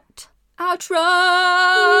that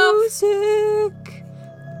Outro. music.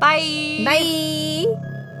 Bye. Bye.